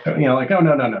 Yeah. Like, oh,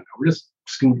 no. We're just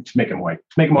going to make him white.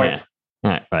 Make him white.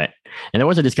 Right. And there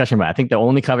was a discussion about, I think the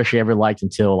only cover she ever liked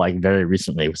until like very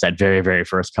recently was that very, very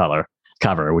first cover,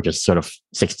 which is sort of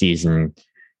 60s and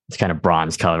it's kind of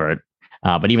bronze colored.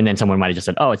 But even then someone might have just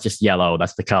said, oh, it's just yellow.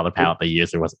 That's the color palette they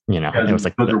used. It was, it was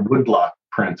like those are woodblock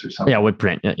prints or something. Yeah, wood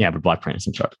print. Yeah, woodblock print of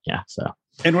some sort. Yeah. So.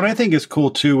 And what I think is cool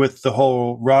too with the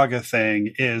whole Raga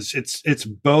thing is it's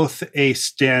both a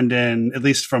stand-in, at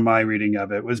least from my reading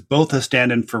of it, was both a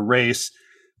stand-in for race,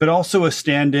 but also a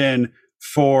stand-in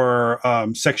for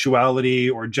sexuality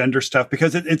or gender stuff,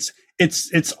 because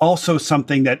it's also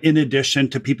something that, in addition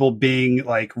to people being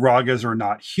like Ragas are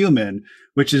not human,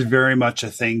 which is very much a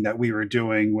thing that we were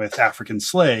doing with African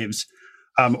slaves,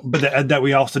 but that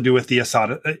we also do with the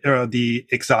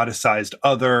exoticized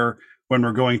other when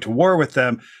we're going to war with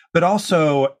them. But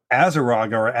also as a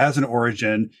Raga or as an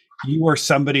origin, you are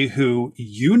somebody who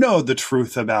the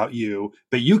truth about you,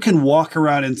 but you can walk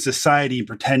around in society and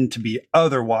pretend to be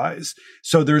otherwise.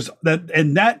 So there's that,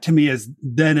 and that to me is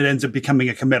then it ends up becoming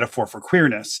a metaphor for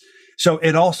queerness. So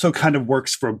it also kind of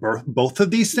works for both of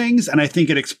these things, and I think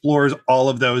it explores all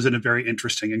of those in a very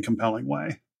interesting and compelling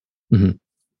way. Mm-hmm.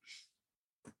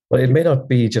 Well, it may not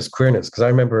be just queerness, because I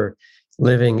remember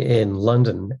living in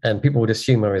London and people would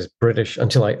assume I was British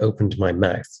until I opened my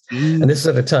mouth. And this is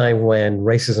at a time when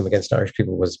racism against Irish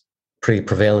people was pretty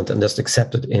prevalent and just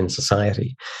accepted in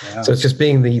society. Yeah. So it's just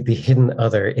being the hidden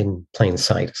other in plain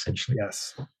sight, essentially.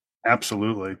 Yes,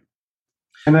 absolutely.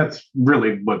 And that's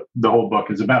really what the whole book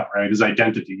is about, right? Is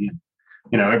identity.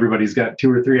 Everybody's got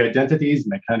 2 or 3 identities,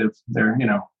 and they're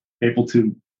able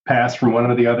to pass from one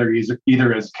to the other,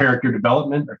 either as character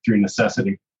development or through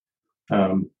necessity.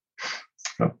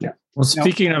 Well,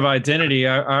 speaking of identity,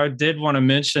 I did want to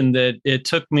mention that it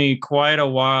took me quite a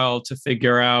while to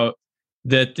figure out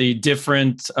that the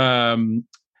different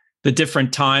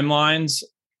timelines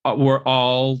were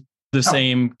all the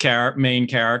same main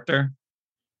character.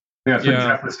 Yeah, that's what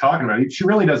Jeff was talking about. She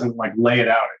really doesn't lay it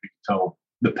out until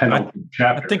the penultimate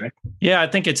chapter. Right? Yeah, I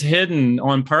think it's hidden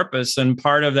on purpose, and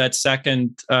part of that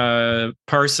second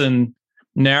person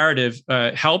narrative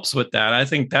helps with that. I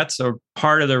think that's a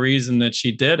part of the reason that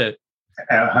she did it.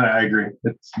 I agree.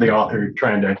 It's the author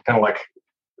trying to kind of like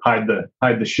hide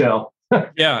the shell.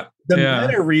 Yeah. The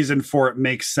meta reason for it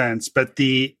makes sense, but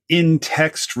the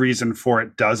in-text reason for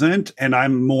it doesn't. And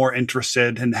I'm more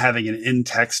interested in having an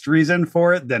in-text reason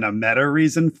for it than a meta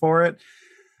reason for it.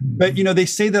 But, they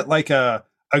say that like a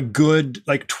good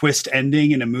like twist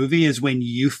ending in a movie is when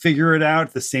you figure it out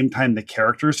at the same time the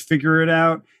characters figure it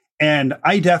out. And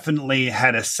I definitely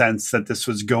had a sense that this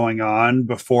was going on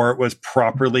before it was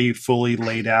properly, fully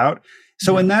laid out.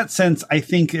 So in that sense, I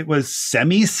think it was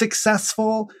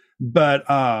semi-successful, but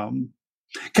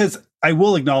because I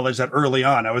will acknowledge that early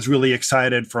on, I was really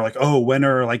excited for like, oh, when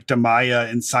are like Demaya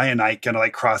and Cyanite going to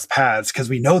like cross paths? Because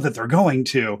we know that they're going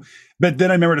to. But then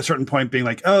I remember at a certain point being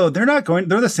like, oh, they're not going,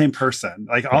 they're the same person.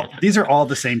 Like these are all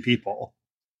the same people.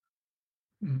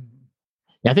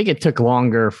 I think it took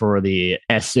longer for the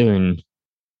Essun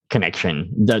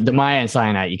connection. The Maya and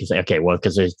Cyanite, you can say, okay, well,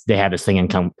 because they have this thing in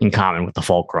common with the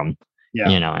Fulcrum,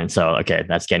 and so, okay,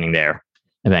 that's getting there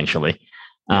eventually.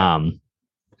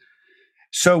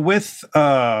 So with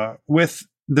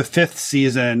the fifth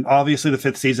season, obviously the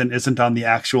fifth season isn't on the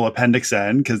actual Appendix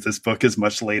N because this book is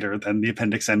much later than the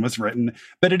Appendix N was written,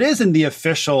 but it is in the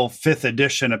official 5th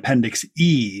edition Appendix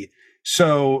E.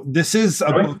 So this is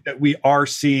a book that we are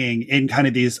seeing in kind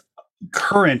of these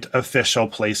current official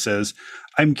places.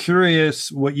 I'm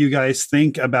curious what you guys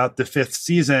think about the 5th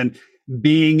season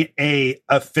being a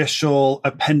official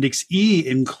Appendix E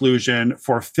inclusion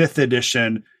for 5th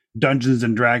edition Dungeons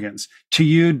and Dragons. To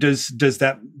you, does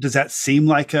that seem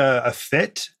like a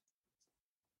fit?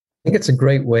 I think it's a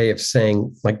great way of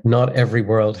saying like not every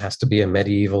world has to be a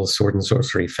medieval sword and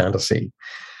sorcery fantasy,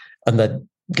 and that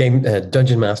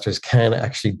dungeon masters can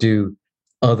actually do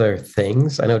other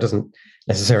things. I know it doesn't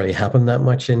necessarily happen that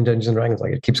much in Dungeons and Dragons.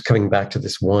 Like it keeps coming back to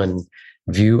this one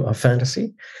view of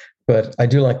fantasy, but I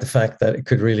do like the fact that it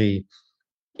could really,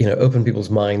 open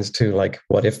people's minds to like,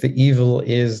 what if the evil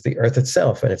is the earth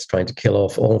itself and it's trying to kill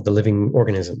off all of the living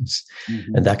organisms?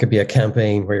 Mm-hmm. And that could be a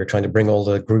campaign where you're trying to bring all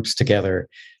the groups together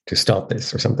to stop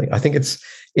this or something. I think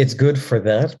it's good for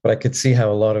that, but I could see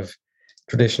how a lot of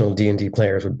traditional D&D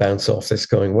players would bounce off this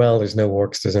going, well, there's no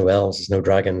orcs, there's no elves, there's no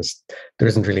dragons. There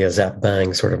isn't really a zap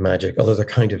bang sort of magic, although there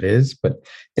kind of is, but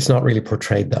it's not really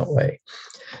portrayed that way.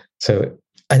 So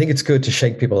I think it's good to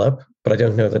shake people up, but I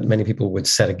don't know that many people would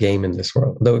set a game in this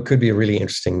world, though it could be a really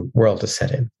interesting world to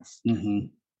set in. Mm-hmm.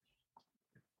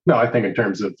 No, I think in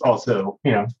terms of also,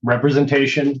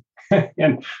 representation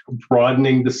and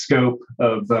broadening the scope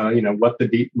of, what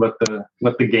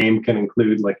the game can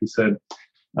include, like you said,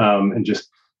 and just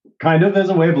kind of as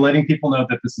a way of letting people know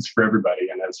that this is for everybody.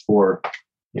 And as for,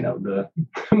 the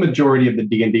majority of the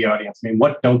D&D audience, I mean,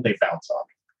 what don't they bounce off?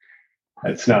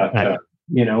 It's not,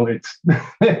 it's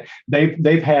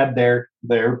they've had their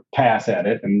pass at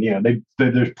it, and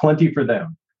there's plenty for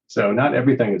them. So not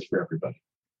everything is for everybody.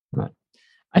 Right.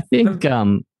 I think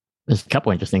there's a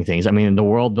couple interesting things. I mean, in the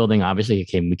world building, obviously,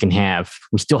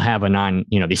 we still have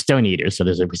these Stone Eaters. So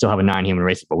we still have a non-human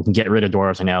race, but we can get rid of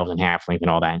dwarves and elves and halflings and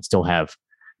all that, and still have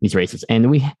these races. And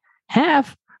we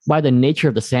have, by the nature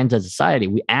of the Sansa society,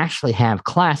 we actually have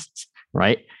classes,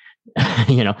 right?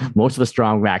 Most of the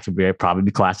strong racks would probably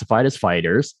be classified as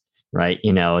fighters, right?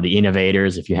 The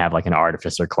innovators, if you have like an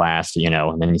artificer class,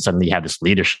 and then suddenly you have this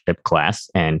leadership class,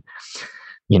 and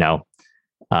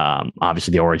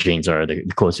obviously the origins are the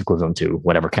close equivalent to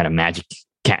whatever kind of magic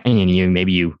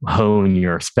maybe you hone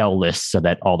your spell list so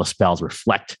that all the spells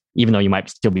reflect, even though you might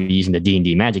still be using the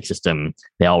D&D magic system,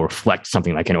 they all reflect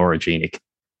something like an orogenic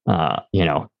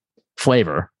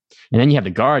flavor. And then you have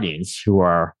the guardians, who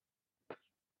are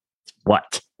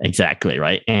what exactly,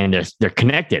 right? And they're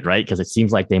connected, right? Because it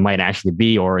seems like they might actually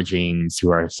be origins who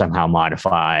are somehow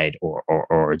modified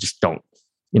or just don't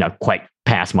quite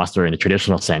pass muster in the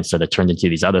traditional sense, so they're turned into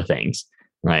these other things,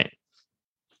 right?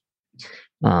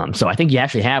 So I think you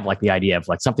actually have like the idea of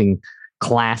like something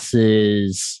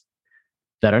classes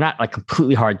that are not like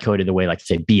completely hard coded the way like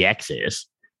say BX is,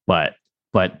 but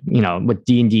with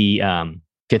D&D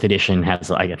 5th edition has,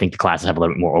 like, I think the classes have a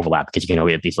little bit more overlap because you can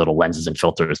have these little lenses and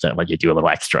filters that let you do a little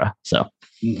extra. So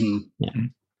yeah.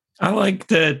 I like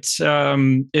that.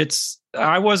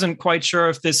 I wasn't quite sure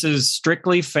if this is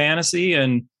strictly fantasy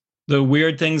and the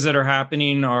weird things that are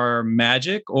happening are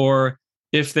magic, or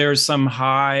if there's some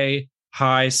high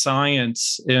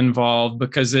science involved,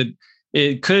 because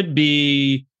it could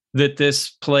be that this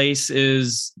place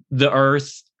is the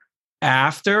Earth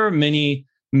after many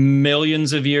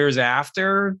millions of years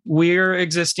after we're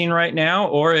existing right now,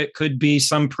 or it could be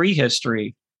some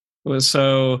prehistory.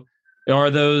 So are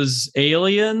those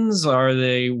aliens?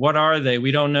 What are they?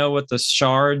 We don't know what the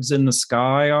shards in the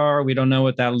sky are. We don't know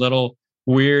what that little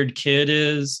weird kid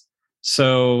is.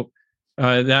 So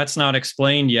that's not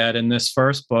explained yet in this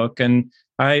first book. And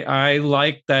I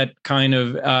like that kind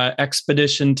of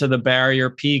expedition to the barrier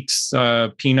peaks,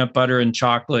 peanut butter and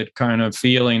chocolate kind of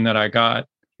feeling that I got.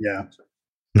 Yeah.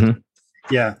 Mm-hmm.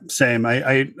 Yeah, same.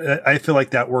 I feel like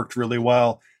that worked really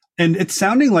well. And it's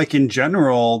sounding like in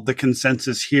general, the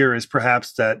consensus here is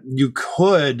perhaps that you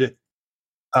could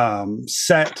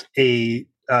set a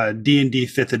D&D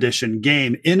 5th edition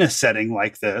game in a setting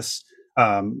like this,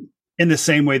 in the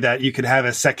same way that you could have a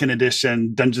 2nd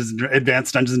edition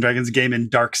Advanced Dungeons and Dragons game in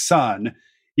Dark Sun.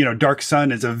 You know, Dark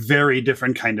Sun is a very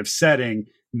different kind of setting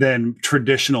than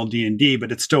traditional D&D,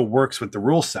 but it still works with the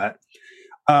rule set.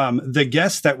 The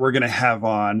guest that we're going to have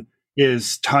on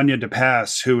is Tanya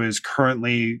DePass, who is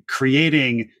currently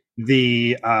creating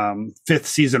the 5th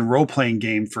season role-playing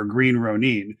game for Green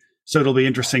Ronin. So it'll be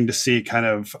interesting to see kind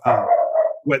of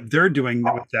what they're doing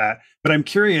with that. But I'm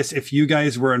curious if you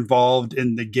guys were involved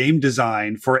in the game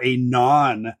design for a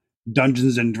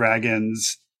non-Dungeons and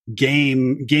Dragons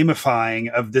gamifying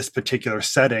of this particular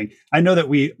setting. I know that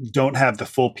we don't have the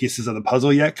full pieces of the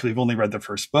puzzle yet because we've only read the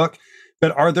first book.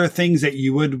 But are there things that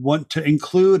you would want to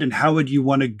include, and how would you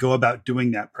want to go about doing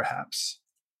that, perhaps?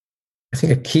 I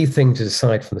think a key thing to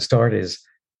decide from the start is,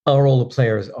 are all the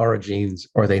players Orogenes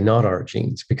or are they not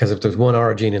Orogenes? Because if there's one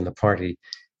Orogene in the party,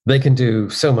 they can do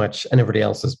so much, and everybody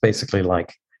else is basically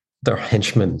like their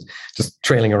henchmen, just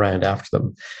trailing around after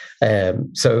them.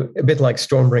 So a bit like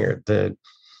Stormbringer, the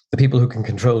people who can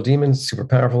control demons, super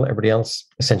powerful. Everybody else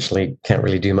essentially can't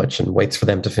really do much and waits for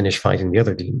them to finish fighting the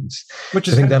other demons. Which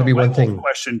is, I think that'll be one thing.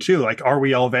 Question too, like, are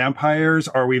we all vampires?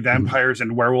 Are we vampires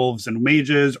and werewolves and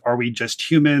mages? Are we just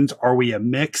humans? Are we a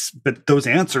mix? But those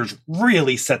answers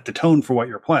really set the tone for what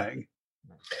you're playing.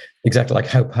 Exactly. Like,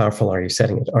 how powerful are you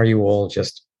setting it? Are you all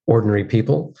just ordinary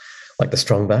people, like the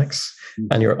Strongbacks,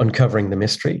 and you're uncovering the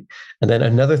mystery? And then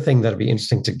another thing that'd be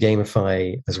interesting to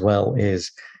gamify as well is,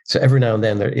 so every now and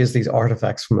then there is these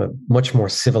artifacts from a much more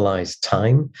civilized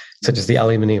time, such as the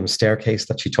aluminium staircase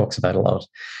that she talks about a lot.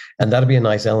 And that'd be a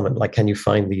nice element. Like, can you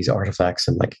find these artifacts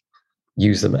and like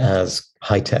use them as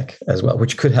high tech as well,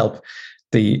 which could help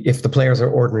if the players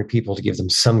are ordinary people, to give them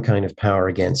some kind of power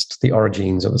against the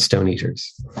Orogenes or the Stone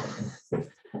Eaters.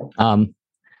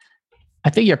 I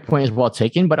think your point is well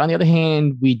taken, but on the other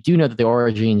hand, we do know that the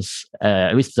Orogenes,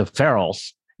 at least the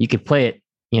Ferals, you could play it,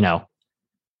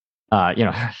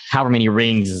 however many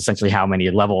rings is essentially how many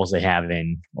levels they have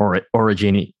in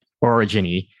Orogeny,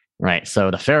 right?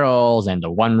 So the Ferals and the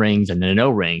one rings and the no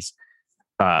rings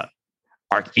are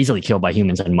easily killed by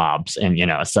humans and mobs, and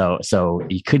so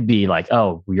you could be like,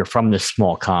 oh, you're from this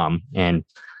small comm, and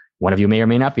one of you may or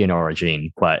may not be an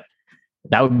Orogene, but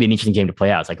that would be an interesting game to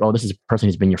play out. It's like, oh, this is a person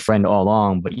who's been your friend all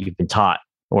along, but you've been taught,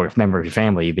 or a member of your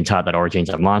family, you've been taught that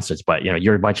Orogenes are monsters, but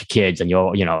you're a bunch of kids, and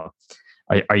are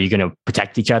you going to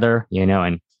protect each other,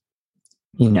 and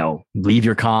leave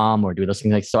your comm or do those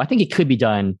things? So I think it could be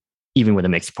done even with a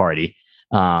mixed party,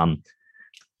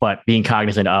 but being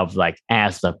cognizant of, like,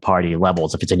 as the party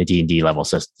levels, if it's in a D&D level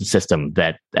system,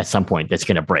 that at some point that's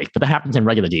going to break. But that happens in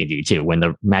regular D&D too, when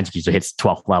the magic user hits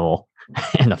 12th level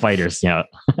and the fighters,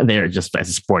 they're just as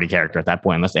a supporting character at that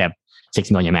point, unless they have 6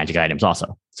 million magic items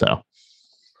also. So,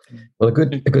 well, a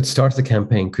good start to the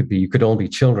campaign could be, you could all be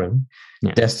children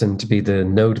destined to be the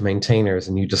node maintainers,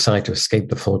 and you decide to escape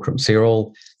the fulcrum. So you're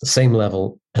all the same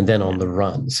level and then on the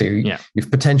run. So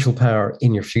you've potential power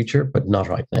in your future, but not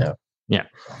right now. Yeah.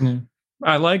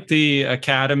 I like the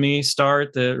academy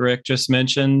start that Rick just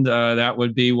mentioned. That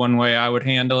would be one way I would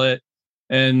handle it.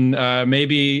 And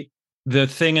maybe the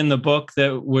thing in the book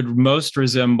that would most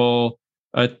resemble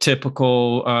a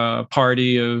typical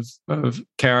party of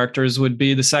characters would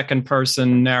be the second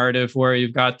person narrative, where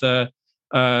you've got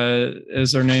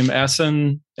is her name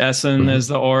Essen? Essen is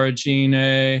the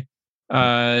Orogene.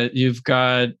 You've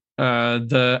got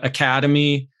the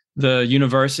academy, the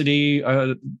university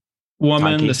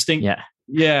woman,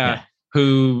 the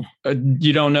who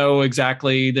you don't know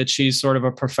exactly that she's sort of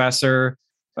a professor,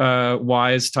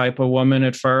 wise type of woman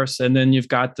at first, and then you've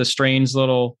got the strange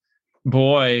little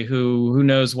boy who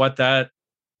knows what that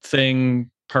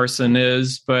person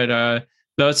is, but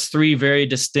those three very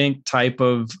distinct type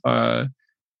of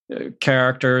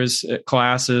characters,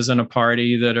 classes in a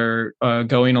party that are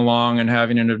going along and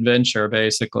having an adventure,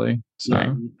 basically. So.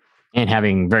 Right. And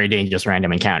having very dangerous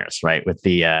random encounters, right? With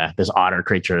the there's otter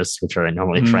creatures, which are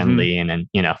normally friendly, and then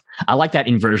I like that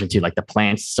inversion too. Like the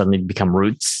plants suddenly become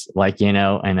roots,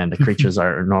 and then the creatures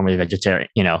are normally vegetarian,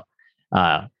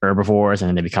 herbivores, and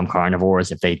then they become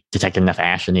carnivores if they detect enough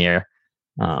ash in the air.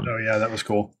 Oh yeah, that was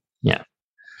cool. Yeah.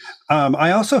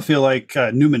 I also feel like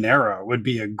Numenera would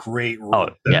be a great rule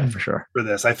for sure for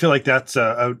this. I feel like that's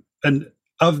an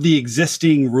of the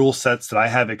existing rule sets that I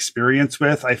have experience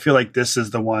with. I feel like this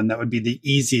is the one that would be the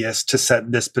easiest to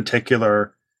set this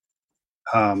particular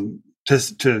to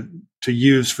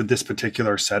use for this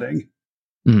particular setting.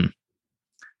 Mm.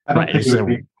 Right.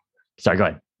 Sorry, go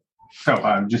ahead. Oh,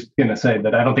 I'm just going to say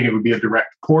that I don't think it would be a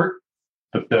direct port,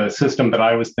 but the system that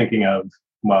I was thinking of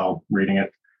while reading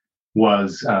it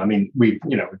was, we've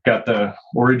got the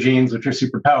Origins, which are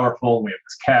super powerful. We have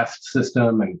this caste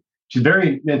system, and she's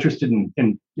very interested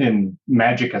in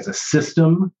magic as a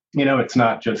system. It's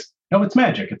not just, it's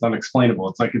magic. It's unexplainable.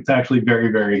 It's like, it's actually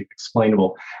very, very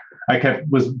explainable. I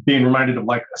was being reminded of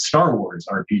like a Star Wars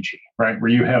RPG, right? Where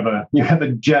you have a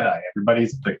Jedi.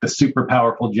 Everybody's like the super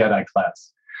powerful Jedi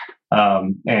class.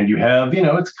 And you have,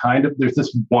 it's kind of, there's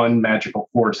this one magical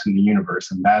force in the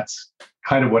universe, and that's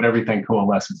kind of what everything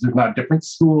coalesces. There's not different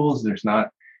schools. There's not,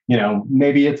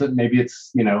 maybe it's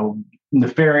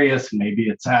nefarious, maybe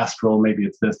it's astral, maybe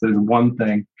it's this. There's one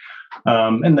thing,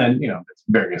 and then there's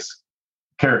various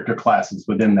character classes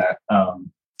within that.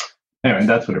 Anyway,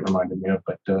 that's what it reminded me of.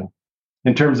 But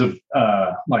in terms of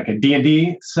like a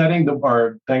D&D setting,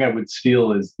 the thing I would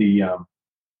steal is the.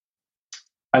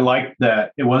 I liked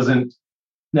that it wasn't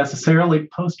necessarily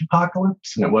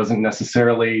post-apocalypse, and it wasn't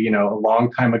necessarily, a long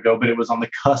time ago, but it was on the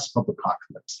cusp of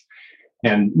apocalypse.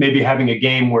 And maybe having a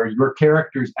game where your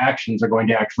character's actions are going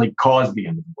to actually cause the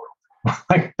end of the world.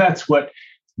 Like that's what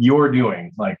you're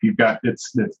doing. Like you've got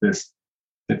it's this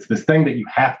thing that you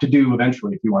have to do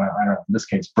eventually if you want to, I don't know, in this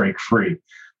case, break free.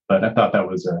 But I thought that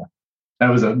was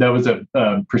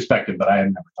a perspective that I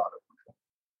had never thought of.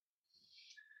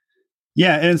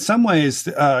 Yeah, and in some ways,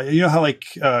 how like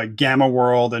Gamma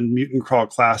World and Mutant Crawl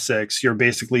Classics, you're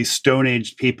basically Stone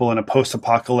Age people in a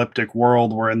post-apocalyptic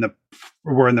world. Where in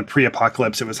the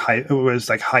pre-apocalypse, it was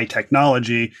high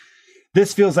technology.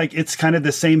 This feels like it's kind of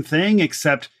the same thing,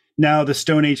 except now the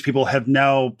Stone Age people have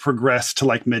now progressed to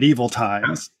like medieval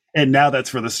times, and now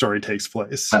that's where the story takes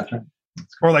place. That's right.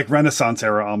 Or like Renaissance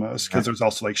era almost, because there's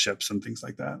also like ships and things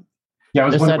like that. Yeah, I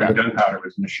was wondering when gunpowder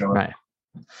was going to show up. Right.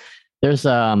 There's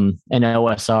an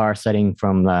OSR setting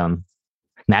from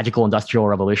Magical Industrial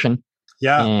Revolution.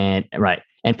 Yeah.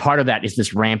 And part of that is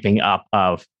this ramping up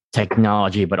of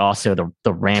technology, but also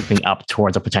the ramping up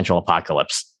towards a potential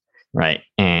apocalypse. Right.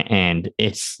 And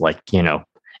it's like,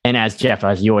 and as Jeff,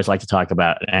 as you always like to talk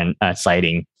about and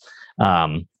citing,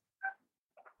 it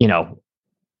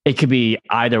could be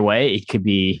either way. It could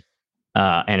be,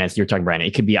 and as you're talking, Brandon,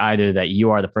 it could be either that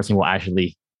you are the person who will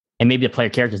actually, and maybe the player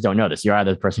characters don't know this, you're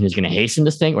either the person who's going to hasten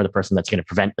this thing or the person that's going to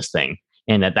prevent this thing.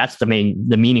 And that's the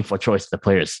meaningful choice the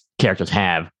players' characters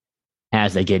have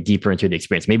as they get deeper into the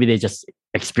experience. Maybe they're just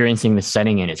experiencing the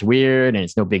setting and it's weird and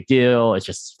it's no big deal. It's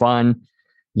just fun.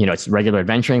 It's regular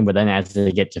adventuring. But then as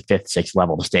they get to 5th, 6th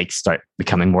level, the stakes start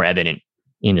becoming more evident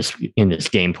in this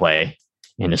gameplay,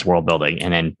 in this world building.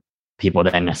 And then people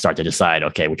then start to decide,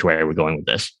 okay, which way are we going with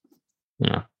this?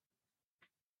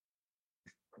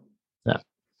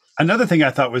 Another thing I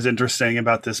thought was interesting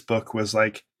about this book was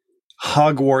like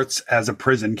Hogwarts as a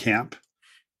prison camp.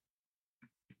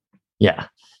 Yeah.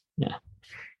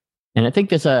 And I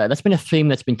think that's been a theme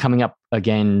that's been coming up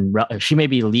again. She may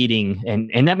be leading,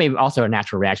 and that may be also a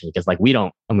natural reaction because like we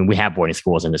have boarding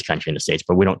schools in this country in the States,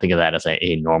 but we don't think of that as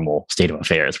a normal state of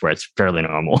affairs where it's fairly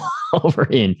normal over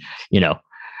in, in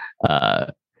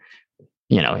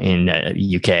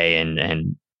UK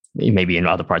and maybe in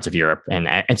other parts of Europe. And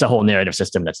it's a whole narrative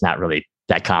system that's not really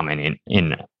that common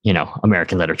in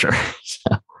American literature.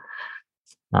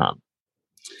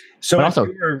 So if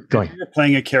you were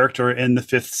playing a character in the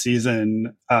 5th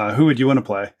season, who would you want to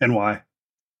play and why?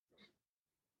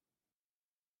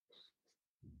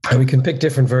 And we can pick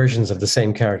different versions of the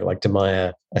same character, like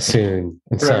Demaya, Asun,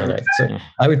 and Cyanide. So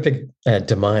I would pick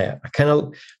Demaya. I kind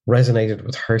of resonated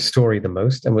with her story the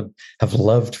most and would have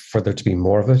loved for there to be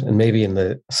more of it. And maybe in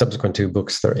the subsequent 2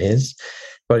 books there is.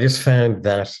 But I just found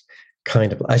that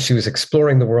kind of, as she was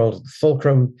exploring the world of the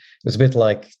Fulcrum, it was a bit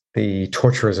like the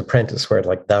Torturer's Apprentice, where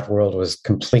like that world was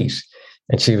complete.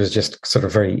 And she was just sort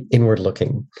of very inward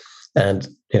looking. And,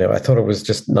 I thought it was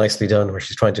just nicely done where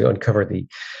she's trying to uncover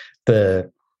the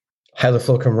how the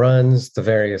Fulcrum runs, the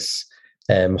various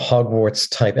Hogwarts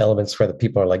type elements where the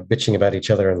people are like bitching about each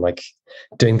other and like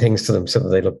doing things to them so that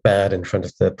they look bad in front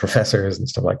of the professors and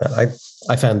stuff like that.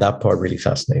 I found that part really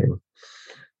fascinating.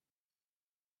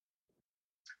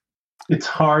 It's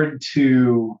hard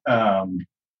to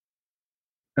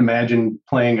imagine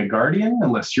playing a guardian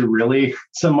unless you're really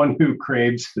someone who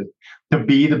craves to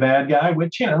be the bad guy,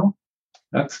 which, you know,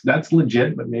 that's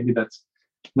legit, but maybe that's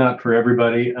not for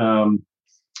everybody. I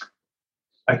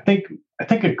think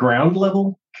a ground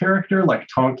level character like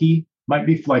Tonki might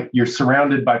be like, you're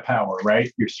surrounded by power, right?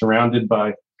 You're surrounded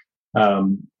by,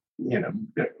 you know,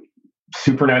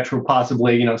 supernatural,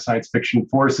 possibly, you know, science fiction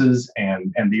forces,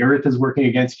 and the earth is working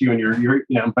against you, and you're, you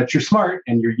know, but you're smart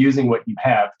and you're using what you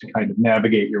have to kind of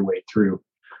navigate your way through.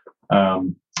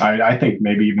 I think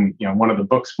maybe even, you know, one of the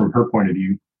books from her point of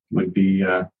view would be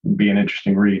an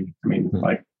interesting read. I mean,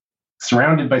 like,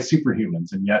 surrounded by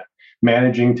superhumans and yet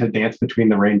managing to dance between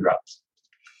the raindrops.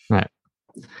 Right.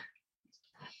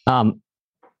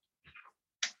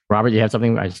 Robert, you have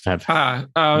something? I just have.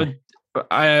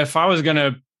 If I was going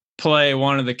to play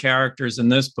one of the characters in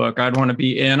this book, I'd want to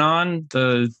be Anon,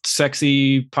 the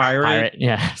sexy pirate.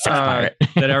 Yeah, pirate.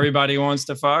 That everybody wants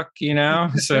to fuck, you know?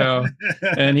 So,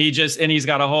 and he's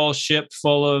got a whole ship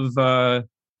full of,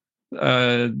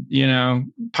 you know,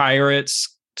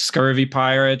 pirates, scurvy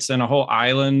pirates, and a whole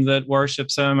island that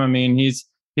worships him. I mean, he's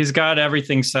got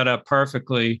everything set up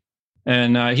perfectly.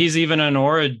 And he's even an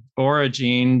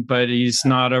Origine, but he's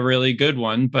not a really good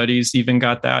one. But he's even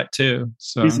got that too.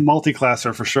 So he's a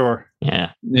multi-classer for sure.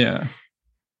 Yeah, yeah.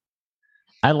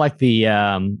 I like the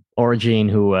Origine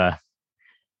who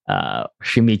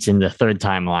she meets in the third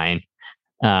timeline,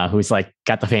 who's like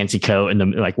got the fancy coat and the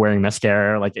like wearing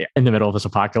mascara like in the middle of this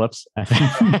apocalypse. I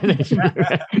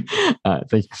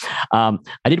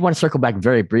did want to circle back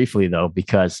very briefly though,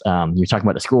 because you're talking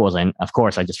about the schools, and of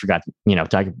course I just forgot, you know,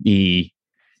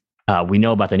 we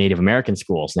know about the Native American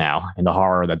schools now and the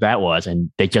horror that was,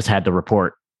 and they just had the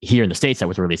report here in the States that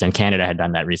was released, and Canada had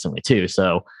done that recently too.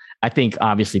 So I think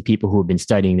obviously people who have been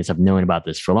studying this have known about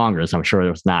this for longer. So I'm sure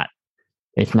it's not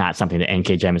something that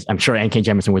N.K. Jemisin, I'm sure N.K.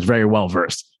 Jemisin was very well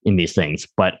versed in these things,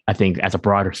 but I think as a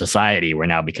broader society, we're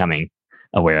now becoming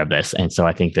aware of this. And so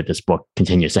I think that this book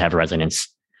continues to have resonance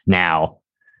now.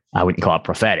 I wouldn't call it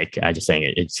prophetic. I'm just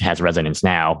saying it has resonance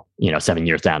now, you know, 7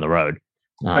 years down the road.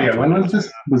 When was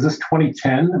this? Was this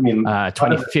 2010? I mean,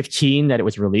 2015 that it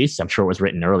was released. I'm sure it was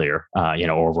written earlier, you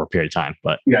know, over a period of time.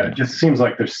 But yeah, it just seems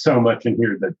like there's so much in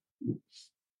here that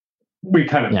we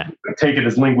kind of take it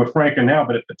as lingua franca now,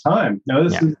 but at the time, no,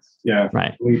 this is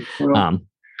right.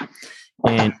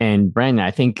 And Brandon,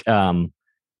 I think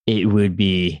it would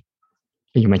be,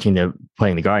 you mentioned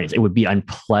playing the Guardians. It would be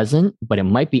unpleasant, but it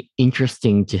might be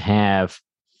interesting to have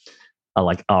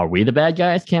like, are we the bad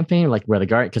guys campaign, like where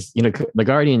because you know the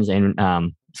Guardians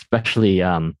and especially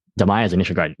Damaya's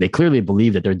initial Guardian, they clearly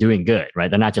believe that they're doing good,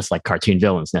 right? They're not just like cartoon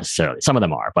villains necessarily. Some of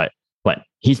them are, but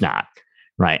he's not.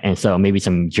 Right. And so maybe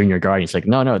some junior Guardians like,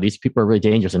 no, these people are really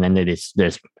dangerous. And then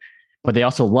but they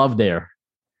also love their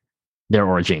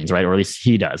Origins, right? Or at least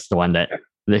he does, the one that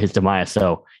his Damaya.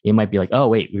 So it might be like, oh,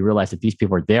 wait, we realize that these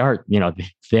people they are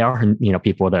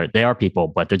people they are people,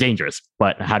 but they're dangerous.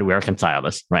 But how do we reconcile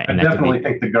this? Right. I definitely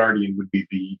think the Guardian would be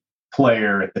the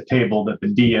player at the table that the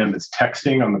DM is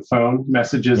texting on the phone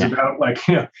messages about, like,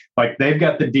 you know, like they've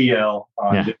got the DL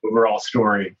on the overall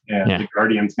story, and the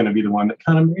Guardian's going to be the one that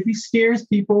kind of maybe steers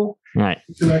people right.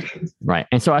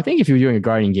 And so I think if you're doing a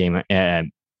Guardian game,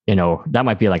 you know, that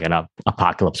might be like an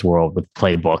apocalypse world with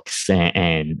playbooks,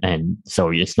 and so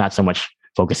it's not so much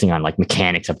focusing on like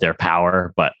mechanics of their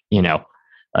power, but you know,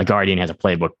 a Guardian has a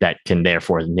playbook that can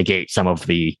therefore negate some of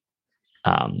the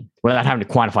without having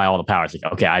to quantify all the powers.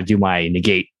 Like, okay, I do my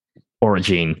negate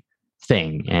Origin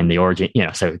thing, and the Origin, you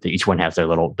know, so each one has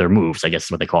their moves, I guess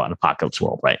is what they call it in Apocalypse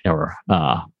World, right? Or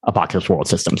Apocalypse World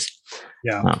systems.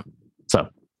 Yeah.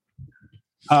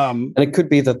 And it could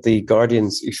be that the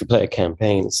Guardians, if you play a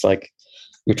campaign, it's like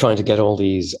you're trying to get all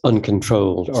these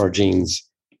uncontrolled Origins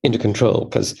into control,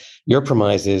 because your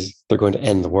premise is they're going to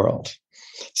end the world.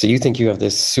 So you think you have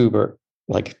this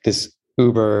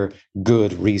uber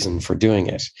good reason for doing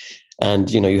it,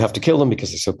 and you know you have to kill them because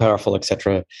they're so powerful,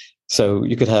 etc. So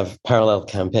you could have parallel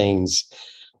campaigns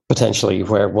potentially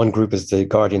where one group is the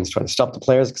Guardians trying to stop the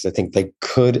players because they think they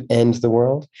could end the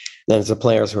world. Then it's the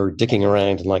players who are dicking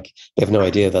around and like they have no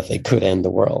idea that they could end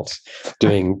the world,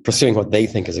 pursuing what they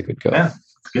think is a good goal. Yeah,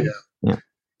 good. Yeah.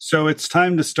 So it's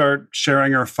time to start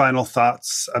sharing our final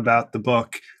thoughts about the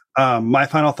book. My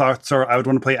final thoughts are I would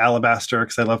want to play Alabaster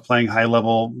because I love playing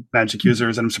high-level magic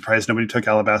users, and I'm surprised nobody took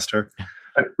Alabaster.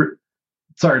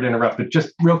 Sorry to interrupt, but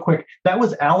just real quick, that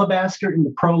was Alabaster in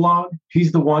the prologue.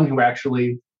 He's the one who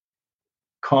actually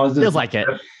causes... Feels like it.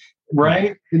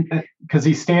 Right? Because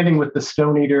he's standing with the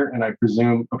Stone Eater, and I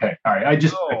presume... Okay, all right.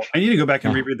 I need to go back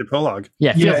and reread the prologue.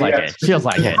 Yeah, feels like it. Feels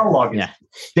like it. The prologue is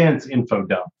dense info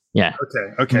dump. Yeah.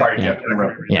 Okay. Sorry, yeah. Jeff,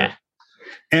 interrupt. Yeah.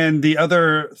 And the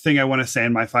other thing I want to say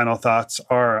in my final thoughts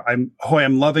are, I'm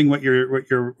loving what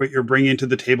you're bringing to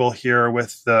the table here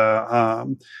with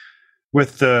the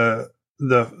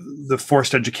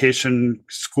forced education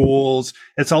schools.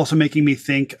 It's also making me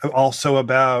think also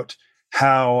about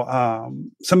how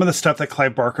some of the stuff that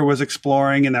Clive Barker was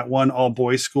exploring in that one all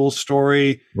boys school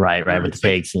story. Right, with the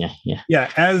pigs. Yeah.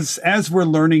 As we're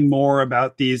learning more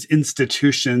about these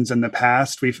institutions in the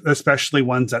past, especially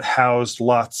ones that housed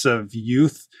lots of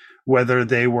youth, whether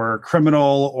they were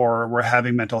criminal or were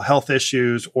having mental health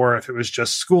issues, or if it was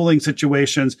just schooling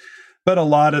situations, but a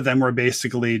lot of them were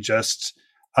basically just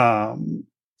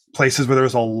places where there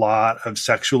was a lot of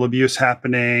sexual abuse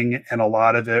happening, and a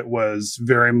lot of it was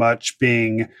very much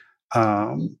being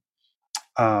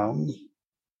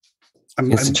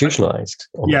institutionalized.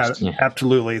 Yeah,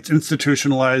 absolutely. It's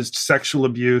institutionalized sexual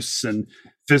abuse and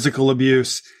physical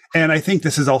abuse. And I think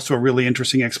this is also a really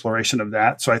interesting exploration of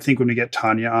that. So I think when we get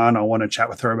Tanya on, I'll want to chat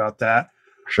with her about that.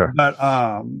 Sure. But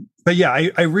yeah,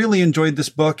 I really enjoyed this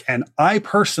book, and I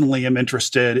personally am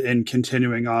interested in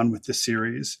continuing on with the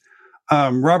series.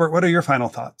 Robert, what are your final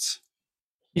thoughts?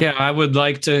 Yeah, I would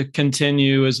like to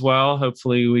continue as well.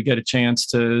 Hopefully we get a chance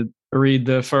to read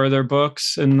the further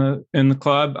books in the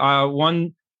club.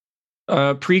 One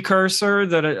precursor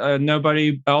that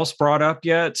nobody else brought up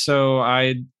yet. So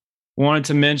I wanted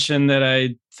to mention that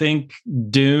I think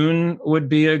Dune would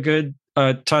be a good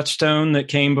touchstone that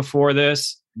came before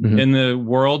this in the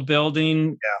world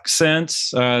building sense,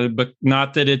 but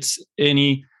not that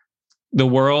the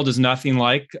world is nothing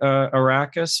like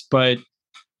Arrakis, but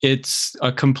it's a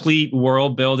complete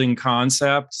world building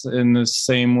concept in the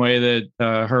same way that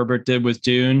Herbert did with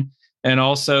Dune. And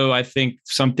also, I think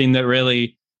something that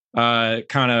really kind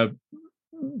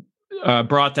of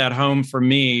brought that home for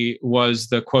me was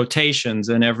the quotations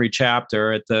in every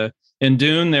chapter. In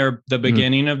Dune, they're the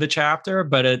beginning of the chapter,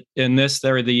 but in this,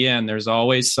 they're the end. There's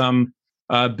always some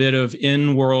bit of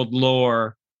in-world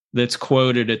lore that's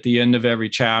quoted at the end of every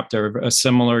chapter,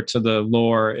 similar to the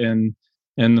lore in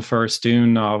the first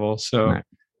Dune novel. So, right.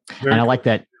 And I like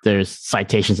that there's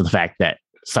citations of the fact that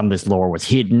some of this lore was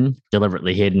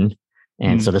deliberately hidden,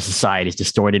 and so the society is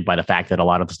distorted by the fact that a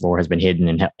lot of this lore has been hidden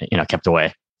and kept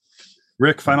away.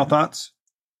 Rick, final thoughts?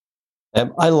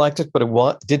 I liked it, but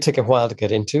it did take a while to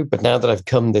get into. But now that I've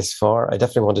come this far, I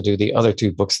definitely want to do the other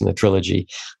two books in the trilogy,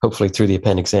 hopefully through the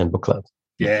Appendix N book club.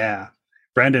 Yeah.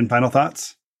 Brandon, final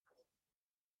thoughts?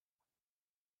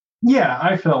 Yeah,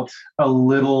 I felt a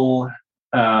little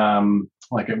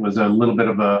like it was a little bit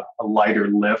of a lighter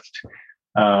lift.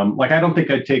 Like, I don't think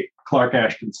I'd take Clark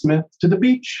Ashton Smith to the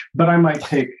beach, but I might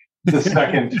take the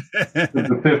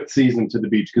the fifth season to the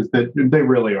beach, because they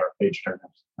really are page turners.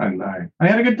 And I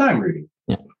had a good time reading.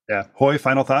 Yeah. Hoy,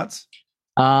 final thoughts?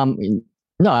 No,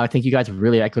 I think you guys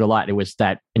really echoed a lot. It was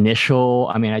that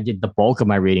initial, I did the bulk of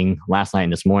my reading last night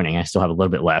and this morning. I still have a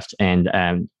little bit left. And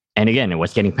again, it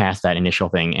was getting past that initial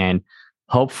thing. And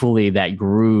hopefully that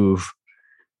groove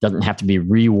doesn't have to be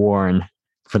reworn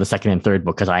for the second and third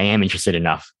book, because I am interested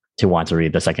enough to want to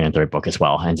read the second and third book as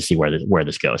well, and to see where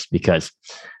this goes. Because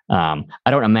I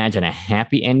don't imagine a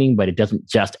happy ending, but it doesn't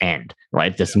just end,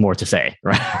 right? There's more to say,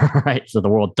 right? Right. So the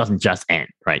world doesn't just end,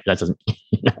 right? That doesn't,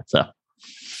 so.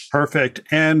 Perfect.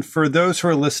 And for those who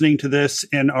are listening to this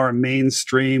in our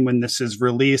mainstream when this is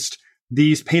released,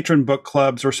 these patron book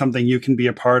clubs are something you can be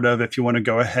a part of if you want to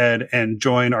go ahead and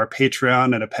join our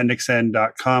Patreon at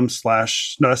appendixn.com/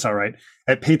 no, that's not right.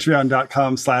 At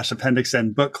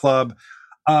patreon.com/appendixn book club.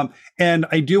 And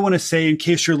I do want to say, in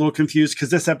case you're a little confused, because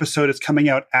this episode is coming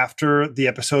out after the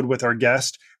episode with our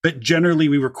guest, but generally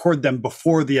we record them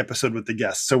before the episode with the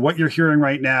guest. So what you're hearing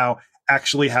right now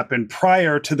actually happened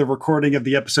prior to the recording of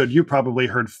the episode you probably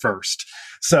heard first.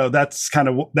 So that's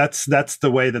that's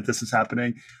the way that this is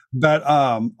happening. But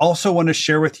also want to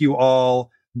share with you all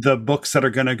the books that are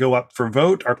going to go up for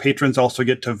vote. Our patrons also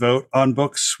get to vote on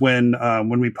books when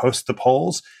we post the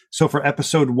polls. So for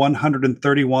episode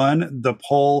 131, the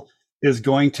poll is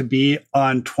going to be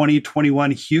on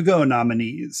 2021 Hugo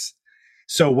nominees.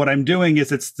 So what I'm doing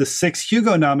is it's the 6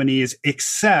 Hugo nominees,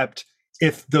 except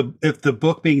if the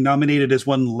book being nominated is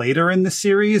one later in the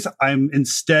series, I'm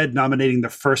instead nominating the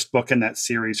first book in that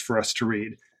series for us to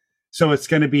read. So it's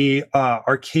going to be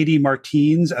Arkady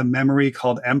Martine's A Memory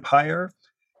Called Empire,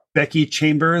 Becky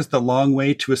Chambers' The Long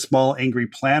Way to a Small Angry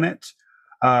Planet,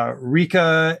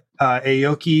 Rika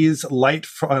Aoki's Light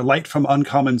from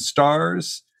Uncommon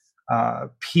Stars,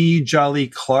 P. Jolly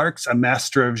Clark's A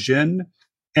Master of Jinn,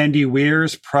 Andy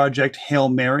Weir's Project Hail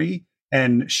Mary,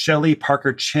 and Shelley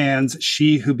Parker Chan's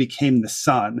She Who Became the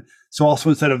Sun. So also,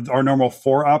 instead of our normal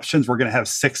 4 options, we're going to have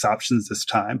 6 options this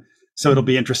time. So it'll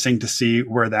be interesting to see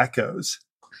where that goes.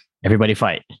 Everybody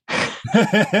fight.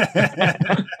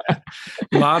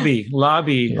 Lobby.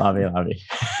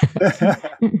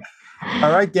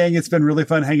 All right, gang. It's been really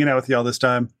fun hanging out with y'all this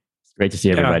time. It's great to see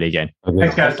everybody again.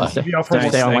 Thanks, guys. Stay on for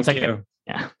Stay on 1 Thank second. you.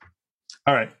 Yeah.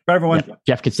 All right. Bye, everyone.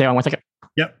 Jeff could stay on 1 second.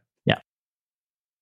 Yep.